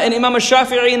Hanifa and Imam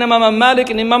al-Shafi'i and Imam Malik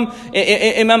and Imam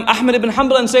Ahmad ibn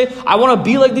Hanbal and say, I want to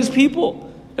be like these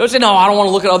people. They would say, no, I don't want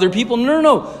to look at other people.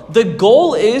 No. The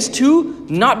goal is to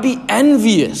not be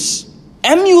envious.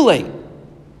 Emulate.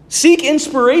 Seek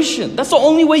inspiration. That's the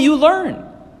only way you learn.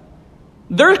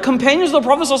 Their companions of the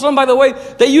Prophet ﷺ, by the way,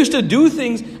 they used to do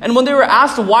things, and when they were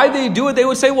asked why they do it, they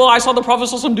would say, well, I saw the Prophet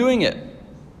ﷺ doing it.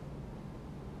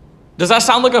 Does that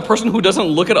sound like a person who doesn't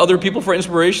look at other people for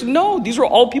inspiration? No, these are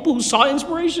all people who saw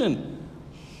inspiration.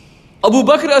 Abu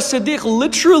Bakr as-Siddiq,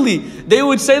 literally, they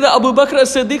would say that Abu Bakr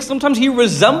as-Siddiq, sometimes he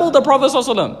resembled the Prophet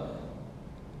ﷺ.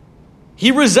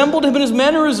 He resembled him in his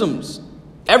mannerisms.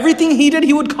 Everything he did,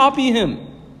 he would copy him.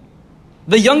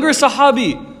 The younger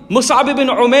Sahabi, Mus'ab ibn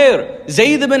Umair,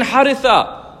 Zayd ibn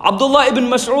Haritha, Abdullah ibn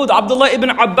Mas'ud, Abdullah ibn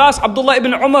Abbas, Abdullah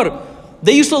ibn Umar,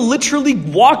 they used to literally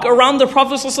walk around the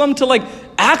Prophet ﷺ to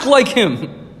act like him.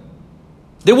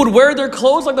 They would wear their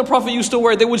clothes like the Prophet used to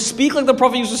wear. They would speak like the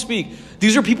Prophet used to speak.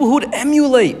 These are people who would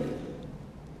emulate.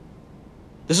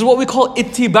 This is what we call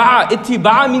ittiba'.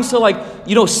 Ittiba' means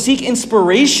to seek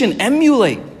inspiration,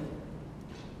 emulate.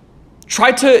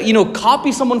 Try to,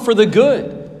 copy someone for the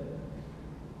good.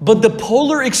 But the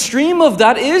polar extreme of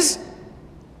that is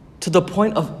to the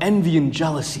point of envy and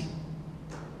jealousy.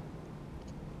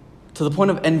 To the point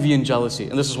of envy and jealousy.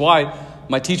 And this is why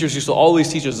my teachers used to always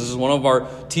teach us. This is one of our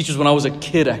teachers when I was a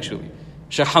kid, actually.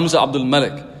 Shaykh Hamza Abdul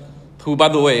Malik, who, by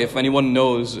the way, if anyone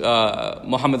knows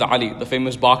Muhammad Ali, the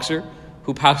famous boxer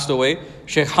who passed away,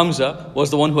 Shaykh Hamza was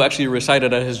the one who actually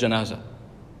recited at his janazah.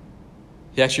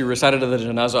 He actually recited at the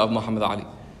janazah of Muhammad Ali.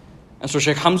 And so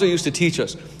Shaykh Hamza used to teach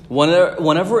us,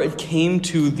 whenever it came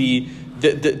to the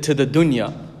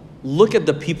dunya, look at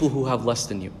the people who have less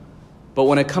than you. But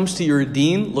when it comes to your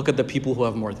deen, look at the people who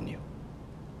have more than you.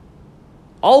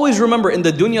 Always remember, in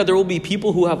the dunya, there will be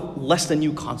people who have less than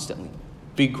you constantly.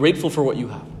 Be grateful for what you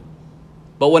have.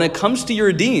 But when it comes to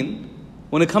your deen,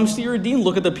 look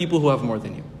at the people who have more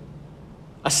than you.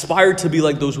 Aspire to be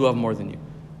like those who have more than you.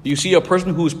 You see a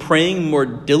person who is praying more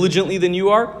diligently than you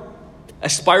are,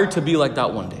 aspire to be like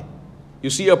that one day. You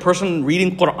see a person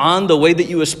reading Quran the way that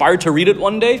you aspire to read it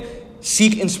one day,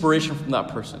 seek inspiration from that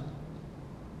person.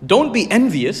 Don't be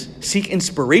envious, seek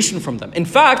inspiration from them. In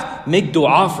fact, make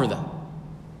dua for them.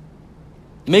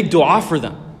 Make dua for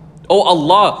them. Oh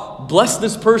Allah, bless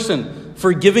this person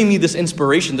for giving me this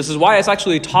inspiration. This is why it's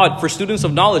actually taught for students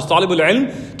of knowledge, talibul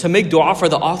ilm, to make dua for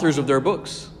the authors of their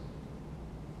books.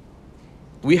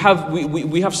 We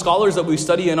have scholars that we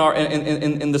study in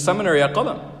the seminary at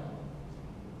Qalam.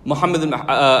 Muhammad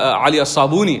Ali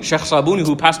as-Sabuni, Sheikh Sabuni,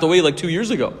 who passed away 2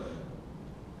 years ago.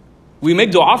 We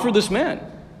make dua for this man.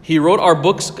 He wrote our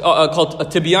books called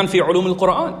Tibyan fi Ulum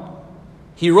al-Quran.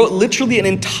 He wrote literally an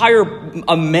entire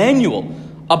manual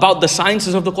about the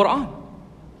sciences of the Quran.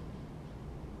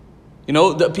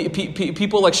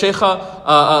 People like Shaykha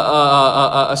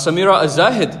Samira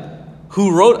Az-Zahid,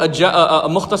 who wrote a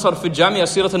Mukhtasar fi Jami'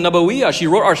 As-Sirat Al-Nabawiyya. She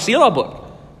wrote our Sirah book.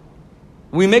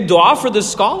 We make dua for this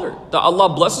scholar, that Allah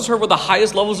blesses her with the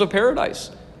highest levels of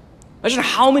paradise. Imagine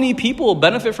how many people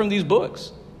benefit from these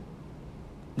books.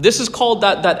 This is called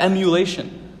that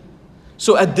emulation.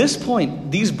 So at this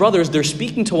point, these brothers, they're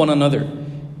speaking to one another.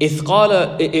 He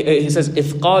says,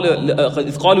 إِذْ قَالُوا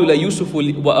لَيُوسُفُ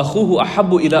وَأَخُوهُ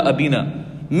أَحَبُّ إِلَىٰ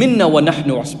أَبِينَا مِنَّا وَنَحْنُ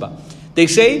عُصْبَةٌ. They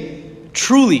say,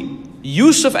 truly,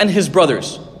 Yusuf and his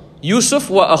brothers, Yusuf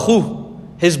wa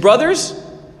akhuh, his brothers,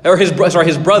 or his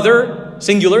brother,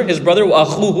 singular, his brother, wa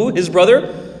akhuhu, his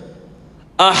brother,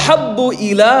 ahabbu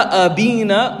ila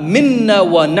abina minna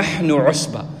wa nahnu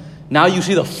usba. Now you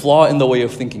see the flaw in the way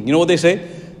of thinking. You know what they say?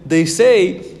 They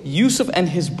say Yusuf and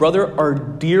his brother are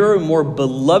dearer, more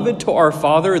beloved to our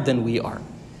father than we are.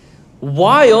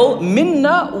 While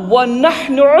minna wa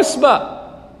nahnu usba.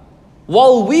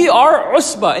 While we are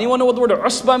usba. Anyone know what the word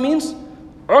usba means?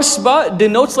 Usba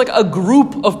denotes like a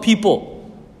group of people.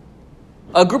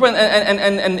 A group,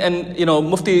 and you know,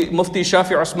 Mufti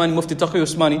Shafi Usmani, Mufti Taqi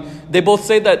Usmani, they both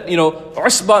say that, you know,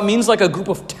 usba means like a group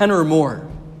of 10 or more.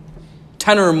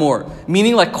 10 or more,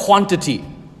 meaning like quantity.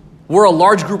 We're a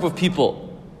large group of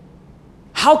people.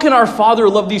 How can our father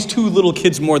love these two little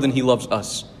kids more than he loves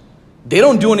us? They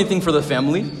don't do anything for the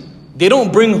family. They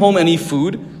don't bring home any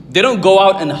food. They don't go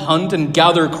out and hunt and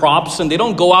gather crops, and they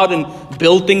don't go out and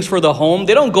build things for the home.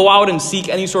 They don't go out and seek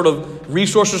any sort of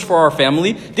resources for our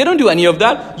family. They don't do any of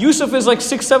that. Yusuf is like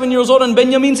 6, 7 years old, and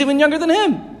Benjamin's even younger than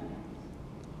him.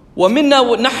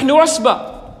 وَمِنَّا وَنَحْنُ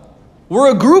عُصْبَةٌ.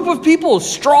 We're a group of people,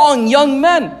 strong young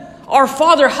men. Our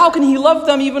father, how can he love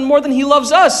them even more than he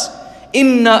loves us?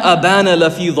 إِنَّ أَبَانَ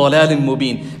لَفِي ضَلَالٍ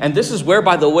مُبِينٍ. And this is where,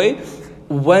 by the way,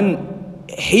 when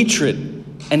hatred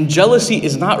and jealousy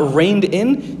is not reined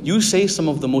in, you say some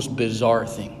of the most bizarre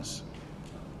things.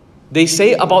 They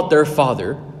say about their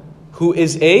father, who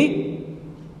is a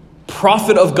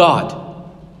prophet of God.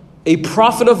 A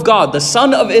prophet of God, the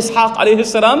son of Ishaq alayhi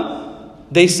salam.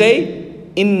 They say,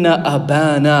 Inna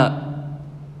abana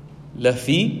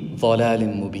lafi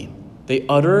dhalalin mubin. They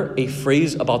utter a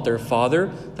phrase about their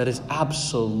father that is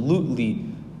absolutely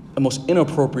the most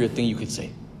inappropriate thing you could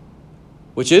say.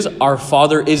 Which is, our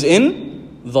father is in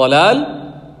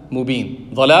Dhalal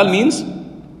Mubin. Dhalal means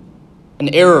an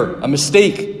error, a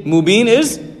mistake. Mubin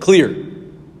is clear.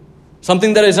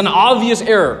 Something that is an obvious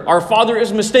error. Our father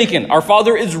is mistaken. Our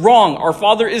father is wrong. Our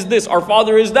father is this. Our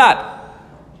father is that.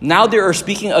 Now they are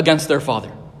speaking against their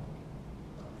father.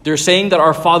 They're saying that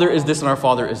our father is this and our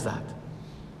father is that.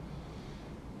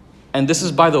 And this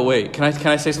is, by the way, can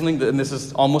I say something? And this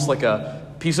is almost like a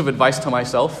piece of advice to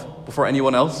myself before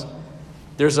anyone else.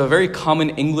 There's a very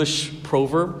common English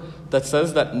proverb that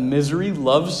says that misery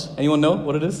loves, anyone know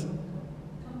what it is?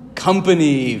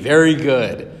 Company. Very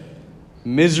good.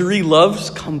 Misery loves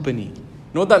company.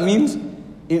 You know what that means?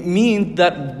 It means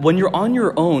that when you're on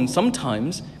your own,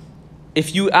 sometimes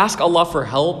if you ask Allah for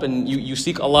help and you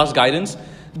seek Allah's guidance,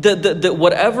 the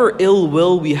whatever ill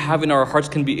will we have in our hearts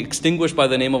can be extinguished by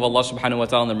the name of Allah subhanahu wa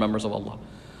ta'ala and the remembrance of Allah.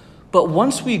 But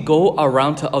once we go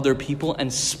around to other people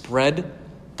and spread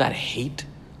that hate,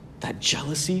 that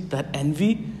jealousy, that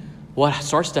envy, what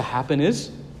starts to happen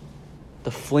is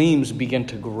the flames begin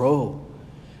to grow.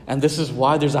 And this is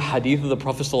why there's a hadith of the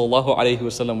Prophet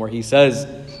ﷺ where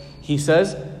he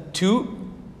says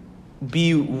to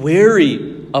be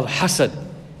wary of hasad.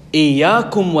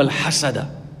 Iyakum wal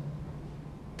hasada.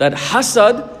 That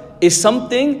hasad is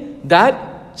something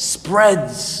that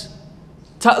spreads.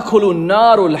 Ta'kulu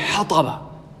narul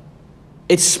hataba.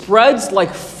 It spreads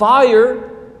like fire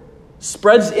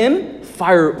spreads in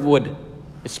firewood.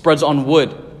 It spreads on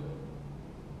wood.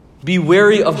 Be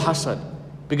wary of hasad.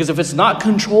 Because if it's not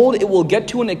controlled, it will get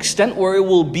to an extent where it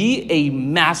will be a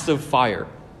massive fire.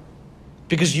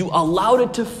 Because you allowed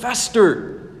it to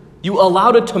fester. You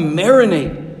allowed it to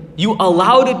marinate. You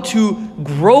allowed it to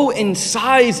grow in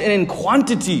size and in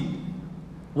quantity.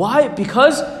 Why?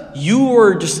 Because you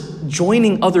were just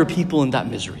joining other people in that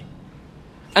misery.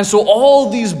 And so all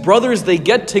these brothers, they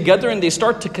get together and they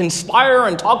start to conspire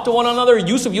and talk to one another.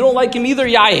 Yusuf, you don't like him either?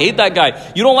 Yeah, I hate that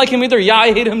guy. You don't like him either? Yeah,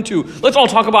 I hate him too. Let's all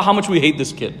talk about how much we hate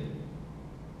this kid.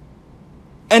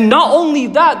 And not only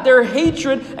that, their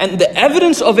hatred and the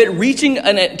evidence of it reaching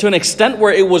to an extent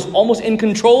where it was almost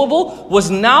incontrollable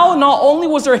was now, not only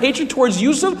was their hatred towards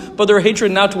Yusuf, but their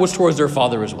hatred now towards their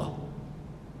father as well.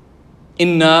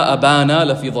 Inna abana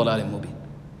lafi dhalalin mubin.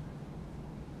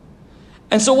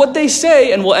 And so what they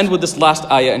say, and we'll end with this last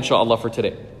ayah inshallah for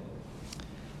today.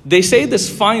 They say this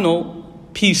final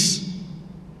piece.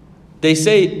 They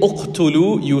say,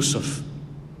 اقتلوا يوسف.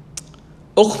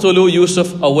 اقتلوا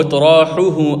يوسف أو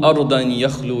اطرحوه أرضا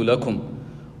يخلو لكم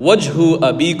وجه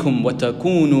أبيكم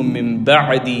وتكونوا من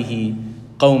بعده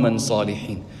قوما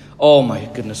صالحين. Oh my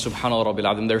goodness, subhanallah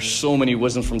rabbil azim. There's so many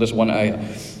wisdoms from this one ayah.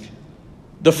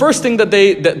 The first thing that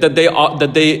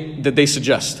they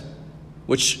suggest,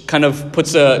 which kind of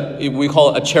puts we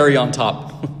call it a cherry on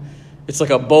top. It's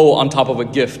like a bow on top of a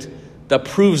gift that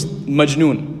proves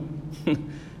Majnoon.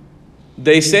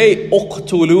 They say,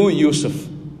 "Uqtulu Yusuf."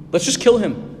 Let's just kill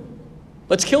him.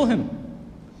 Let's kill him.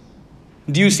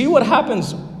 Do you see what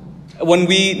happens when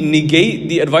we negate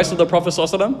the advice of the Prophet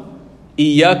ﷺ?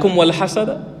 Iyyakum wal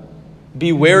hasada.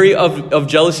 Be wary of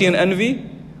jealousy and envy.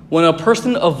 When a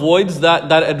person avoids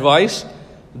that advice,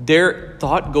 their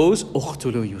thought goes,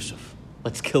 "Uqtulu Yusuf."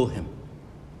 Let's kill him.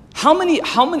 How many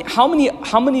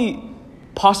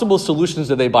possible solutions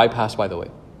do they bypass, by the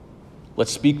way?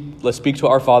 Let's speak to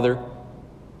our father.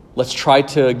 Let's try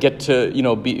to get to,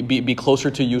 be closer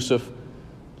to Yusuf.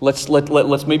 Let's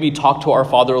maybe talk to our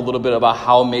father a little bit about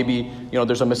how maybe,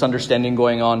 there's a misunderstanding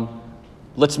going on.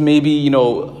 Let's maybe,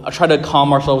 try to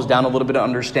calm ourselves down a little bit and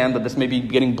understand that this may be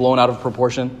getting blown out of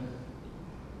proportion.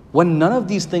 When none of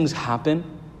these things happen,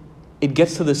 it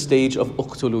gets to the stage of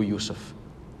uqtulu Yusuf.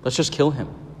 Let's just kill him.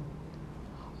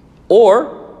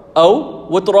 Or,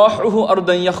 وَطْرَاحُهُ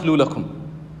أَرْضًا يَخْلُو لَكُمْ.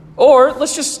 Or,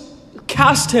 let's just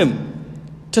cast him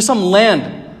to some land.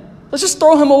 Let's just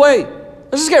throw him away.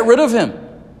 Let's just get rid of him.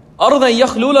 أَرْضًا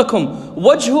يَخْلُو لَكُمْ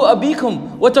وَجْهُ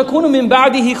أَبِيكُمْ وَتَكُونُ مِنْ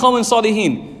بَعْدِهِ قَوْمًا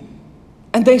صَالِحِينَ.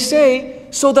 And they say,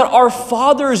 so that our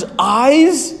father's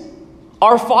eyes,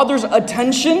 our father's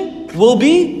attention will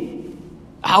be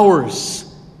ours.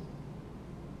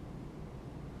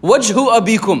 وَجْهُ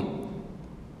أَبِيكُمْ.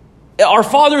 Our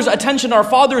father's attention, our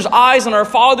father's eyes, and our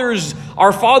father's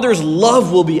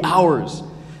love will be ours.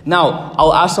 Now,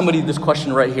 I'll ask somebody this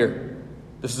question right here.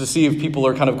 This is to see if people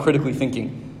are kind of critically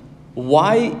thinking.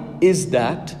 Why is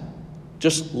that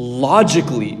just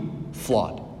logically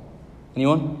flawed?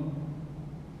 Anyone?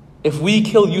 If we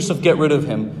kill Yusuf, get rid of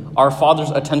him, our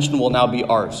father's attention will now be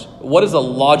ours. What is the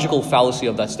logical fallacy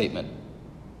of that statement?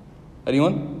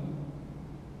 Anyone?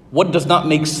 What does not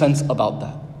make sense about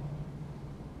that?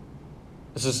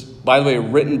 This is, by the way,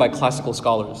 written by classical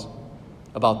scholars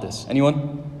about this.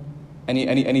 Anyone?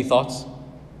 Any thoughts?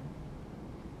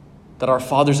 That our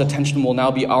father's attention will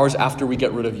now be ours after we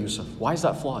get rid of Yusuf. Why is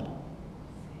that flawed?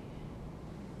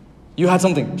 You had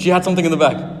something. She had something in the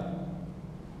back.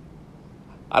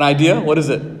 An idea? What is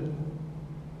it?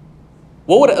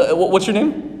 What's your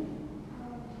name?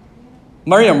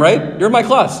 Maryam, right? You're in my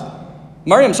class.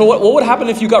 Maryam, so what would happen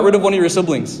if you got rid of one of your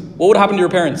siblings? What would happen to your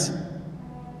parents?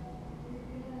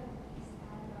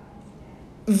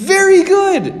 Very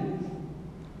good.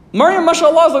 Maryam,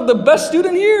 mashallah, is like the best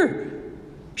student here.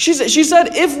 She said,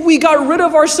 if we got rid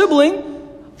of our sibling,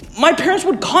 my parents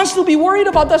would constantly be worried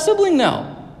about that sibling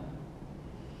now.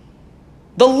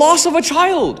 The loss of a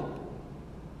child.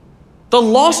 The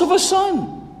loss of a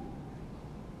son.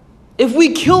 If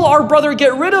we kill our brother,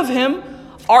 get rid of him,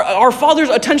 our father's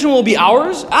attention will be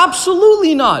ours?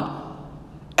 Absolutely not.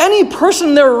 Any person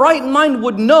in their right mind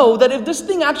would know that if this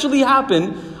thing actually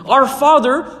happened, our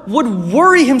father would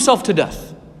worry himself to death.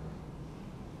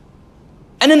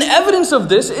 And an evidence of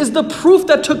this is the proof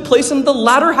that took place in the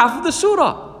latter half of the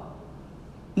surah.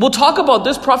 We'll talk about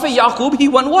this. Prophet Yaqub, he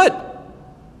went what?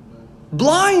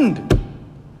 Blind.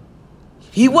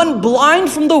 He went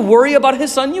blind from the worry about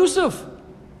his son Yusuf.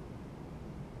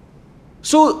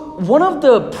 So one of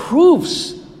the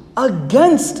proofs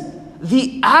against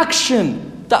the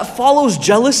action that follows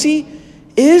jealousy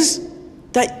is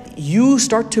that you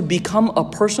start to become a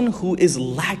person who is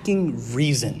lacking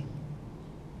reason.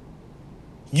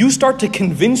 You start to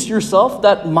convince yourself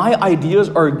that my ideas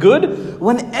are good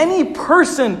when any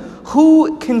person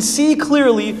who can see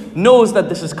clearly knows that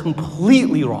this is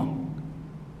completely wrong.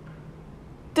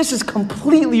 This is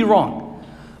completely wrong.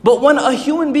 But when a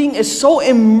human being is so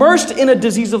immersed in a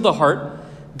disease of the heart,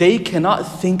 they cannot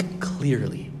think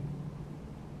clearly.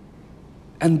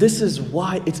 And this is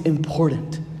why it's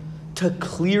important to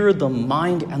clear the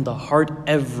mind and the heart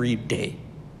every day.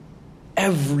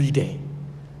 Every day.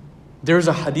 There's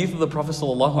a hadith of the Prophet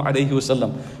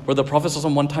ﷺ where the Prophet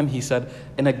ﷺ one time he said,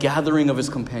 in a gathering of his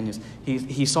companions,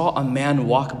 he saw a man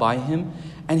walk by him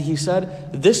and he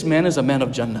said, this man is a man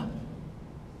of Jannah,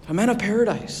 a man of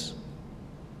paradise.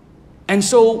 And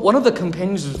so one of the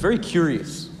companions was very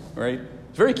curious, right?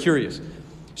 Very curious.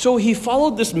 So he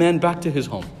followed this man back to his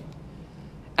home.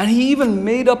 And he even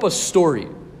made up a story.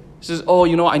 He says,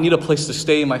 I need a place to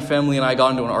stay. My family and I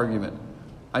got into an argument.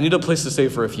 I need a place to stay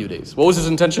for a few days. What was his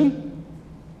intention?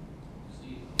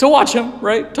 To watch him,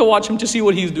 right? To watch him, to see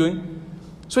what he's doing.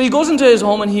 So he goes into his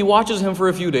home and he watches him for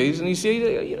a few days. And he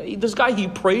sees, this guy, he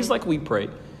prays like we pray.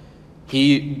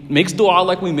 He makes dua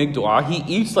like we make dua. He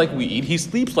eats like we eat. He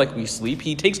sleeps like we sleep.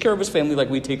 He takes care of his family like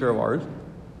we take care of ours.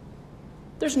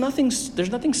 there's nothing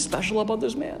special about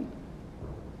this man.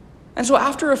 And so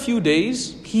after a few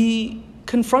days, he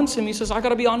confronts him. He says, I got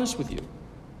to be honest with you.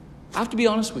 I have to be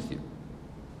honest with you.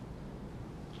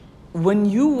 When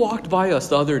you walked by us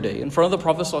the other day in front of the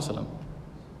Prophet ﷺ,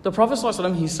 the Prophet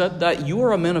ﷺ, he said that you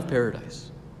are a man of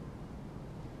paradise.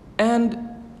 And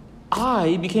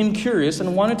I became curious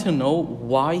and wanted to know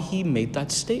why he made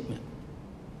that statement.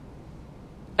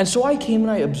 And so I came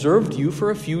and I observed you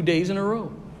for a few days in a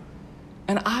row.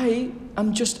 And I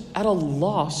am just at a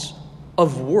loss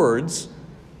of words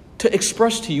to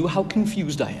express to you how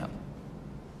confused I am.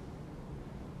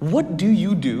 What do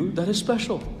you do that is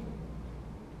special?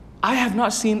 I have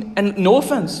not seen, and no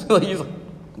offense, he's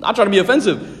not trying to be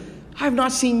offensive, I have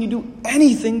not seen you do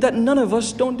anything that none of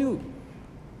us don't do.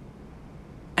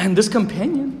 And this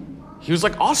companion, he was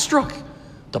like awestruck.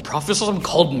 The Prophet ﷺ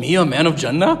called me a man of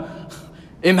Jannah?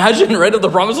 Imagine, right, if the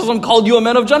Prophet ﷺ called you a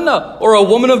man of Jannah or a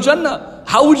woman of Jannah.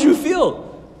 How would you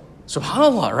feel?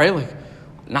 SubhanAllah, right? Like,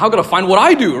 now I've got to find what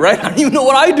I do, right? I don't even know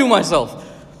what I do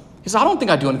myself. He said, I don't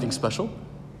think I do anything special.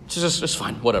 It's just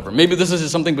fine, whatever. Maybe this is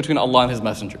just something between Allah and His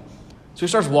Messenger. So he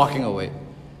starts walking away.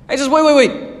 And he says,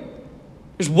 wait.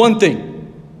 There's one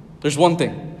thing.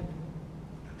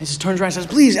 He just turns around and says,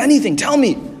 please, anything, tell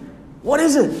me. What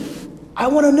is it? I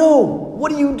want to know. What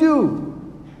do you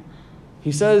do?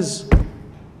 He says,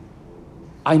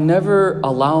 I never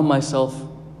allow myself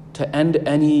to end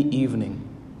any evening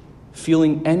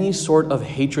feeling any sort of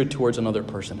hatred towards another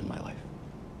person in my life.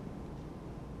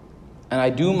 And I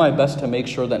do my best to make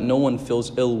sure that no one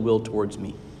feels ill will towards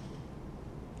me.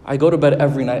 I go to bed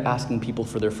every night asking people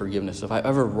for their forgiveness if I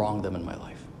ever wronged them in my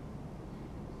life.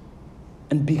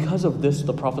 And because of this,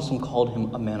 the Prophet ﷺ called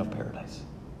him a man of paradise.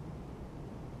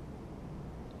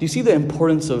 Do you see the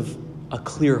importance of a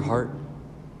clear heart?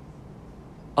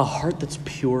 A heart that's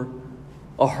pure,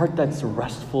 a heart that's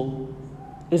restful,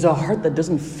 is a heart that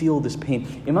doesn't feel this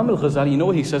pain. Imam al-Ghazali, you know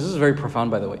what he says? This is very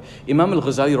profound, by the way. Imam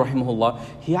al-Ghazali, rahimahullah,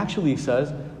 he actually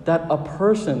says that a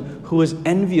person who is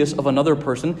envious of another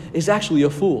person is actually a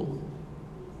fool.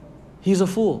 He's a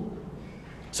fool.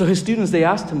 So his students, they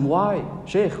asked him, why?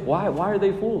 Shaykh, why are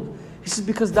they fools? He says,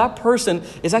 because that person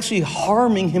is actually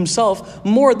harming himself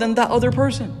more than that other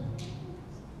person.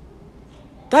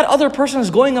 That other person is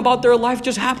going about their life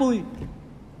just happily.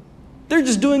 They're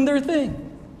just doing their thing.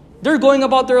 They're going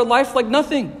about their life like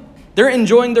nothing. They're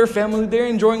enjoying their family. They're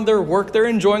enjoying their work. They're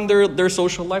enjoying their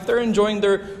social life. They're enjoying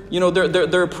their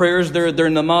prayers, their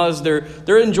namaz.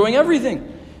 They're enjoying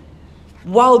everything.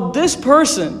 While this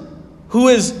person who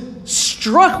is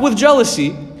struck with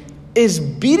jealousy is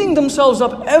beating themselves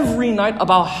up every night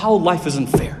about how life isn't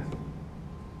fair.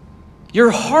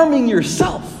 You're harming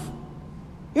yourself.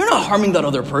 You're not harming that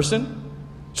other person.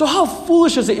 So how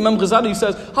foolish is it, Imam Ghazali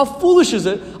says, how foolish is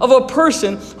it of a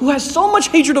person who has so much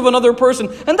hatred of another person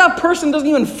and that person doesn't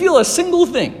even feel a single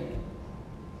thing.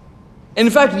 In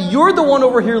fact, you're the one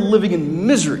over here living in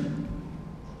misery.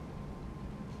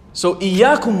 So,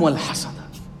 إِيَّاكُمْ وَالْحَسَدَ.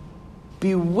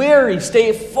 Be wary,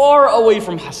 stay far away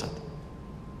from hasad.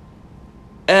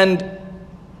 And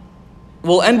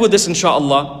we'll end with this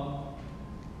inshaAllah.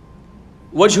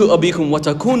 وَجْهُ أَبِيكُمْ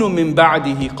وَتَكُونُوا مِنْ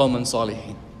بَعْدِهِ قَوْمًا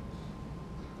صَالِحِينَ.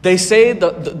 They say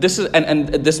that this is, and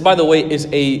this, by the way, is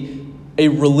a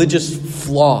religious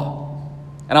flaw.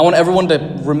 And I want everyone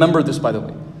to remember this, by the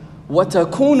way.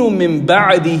 وَتَكُونُوا مِنْ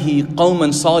بَعْدِهِ قَوْمًا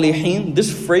صَالِحِينَ.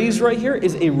 This phrase right here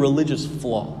is a religious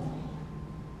flaw.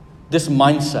 This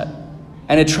mindset.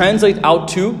 And it translates out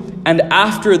to, and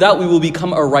after that we will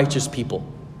become a righteous people.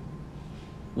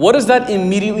 What does that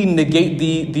immediately negate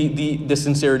the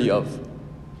sincerity of?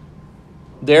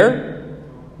 Their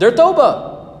tawbah.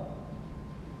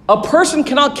 A person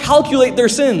cannot calculate their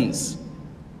sins.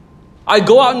 I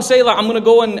go out and say, like, I'm going to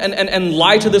go and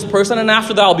lie to this person, and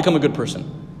after that I'll become a good person.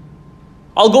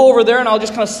 I'll go over there and I'll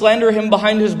just kind of slander him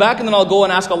behind his back, and then I'll go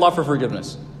and ask Allah for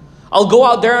forgiveness. I'll go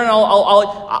out there and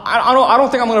I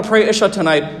don't think I'm going to pray Isha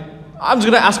tonight. I'm just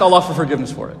going to ask Allah for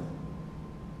forgiveness for it.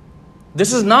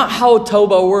 This is not how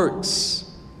tawbah works.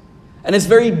 And it's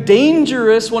very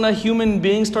dangerous when a human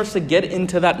being starts to get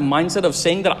into that mindset of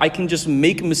saying that I can just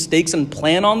make mistakes and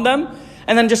plan on them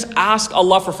and then just ask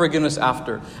Allah for forgiveness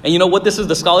after. And you know what this is?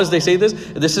 The scholars, they say this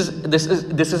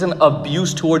is an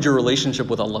abuse towards your relationship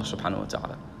with Allah subhanahu wa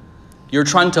ta'ala. You're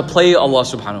trying to play Allah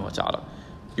subhanahu wa ta'ala.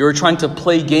 You're trying to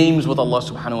play games with Allah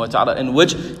subhanahu wa ta'ala in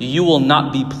which you will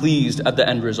not be pleased at the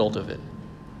end result of it.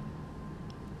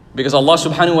 Because Allah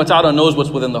subhanahu wa ta'ala knows what's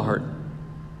within the heart.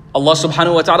 Allah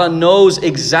subhanahu wa ta'ala knows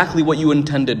exactly what you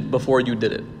intended before you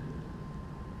did it.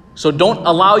 So don't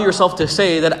allow yourself to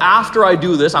say that after I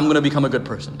do this, I'm going to become a good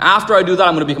person. After I do that,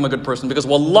 I'm going to become a good person. Because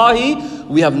wallahi,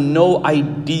 we have no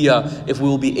idea if we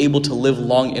will be able to live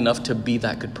long enough to be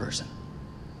that good person.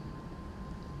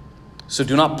 So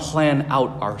do not plan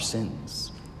out our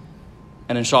sins.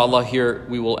 And inshallah here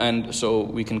we will end so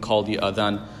we can call the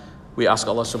adhan. We ask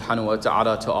Allah subhanahu wa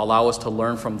ta'ala to allow us to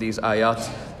learn from these ayat.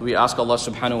 We ask Allah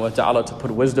subhanahu wa ta'ala to put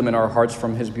wisdom in our hearts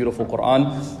from His beautiful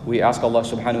Quran. We ask Allah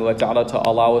subhanahu wa ta'ala to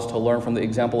allow us to learn from the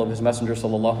example of His Messenger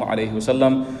sallallahu alayhi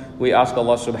wasallam. We ask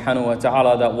Allah subhanahu wa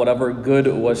ta'ala that whatever good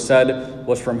was said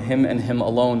was from Him and Him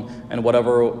alone, and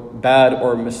whatever bad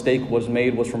or mistake was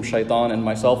made was from shaitan and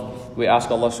myself. We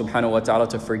ask Allah subhanahu wa ta'ala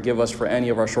to forgive us for any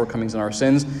of our shortcomings and our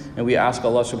sins. And we ask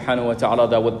Allah subhanahu wa ta'ala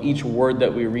that with each word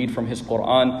that we read from His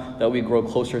Quran, that we grow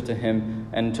closer to Him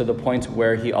and to the point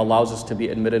where He allows us to be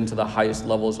admitted into the highest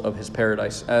levels of His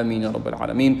paradise. Ameen ya Rabbil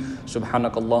Alameen.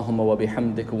 Subhanakallahumma wa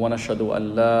bihamdik wa nashhadu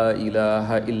an la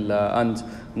ilaha illa ant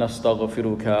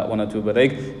nastaghfiruka wa natubu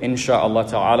ilayk. Insha'Allah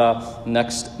ta'ala,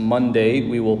 next Monday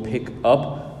we will pick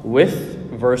up with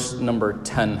verse number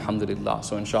 10, alhamdulillah.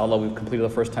 So inshallah we've completed the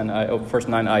first 9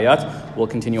 ayat. We'll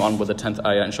continue on with the 10th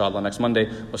ayat inshallah next Monday.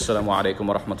 Wassalamu alaikum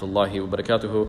wa rahmatullahi wa barakatuhu.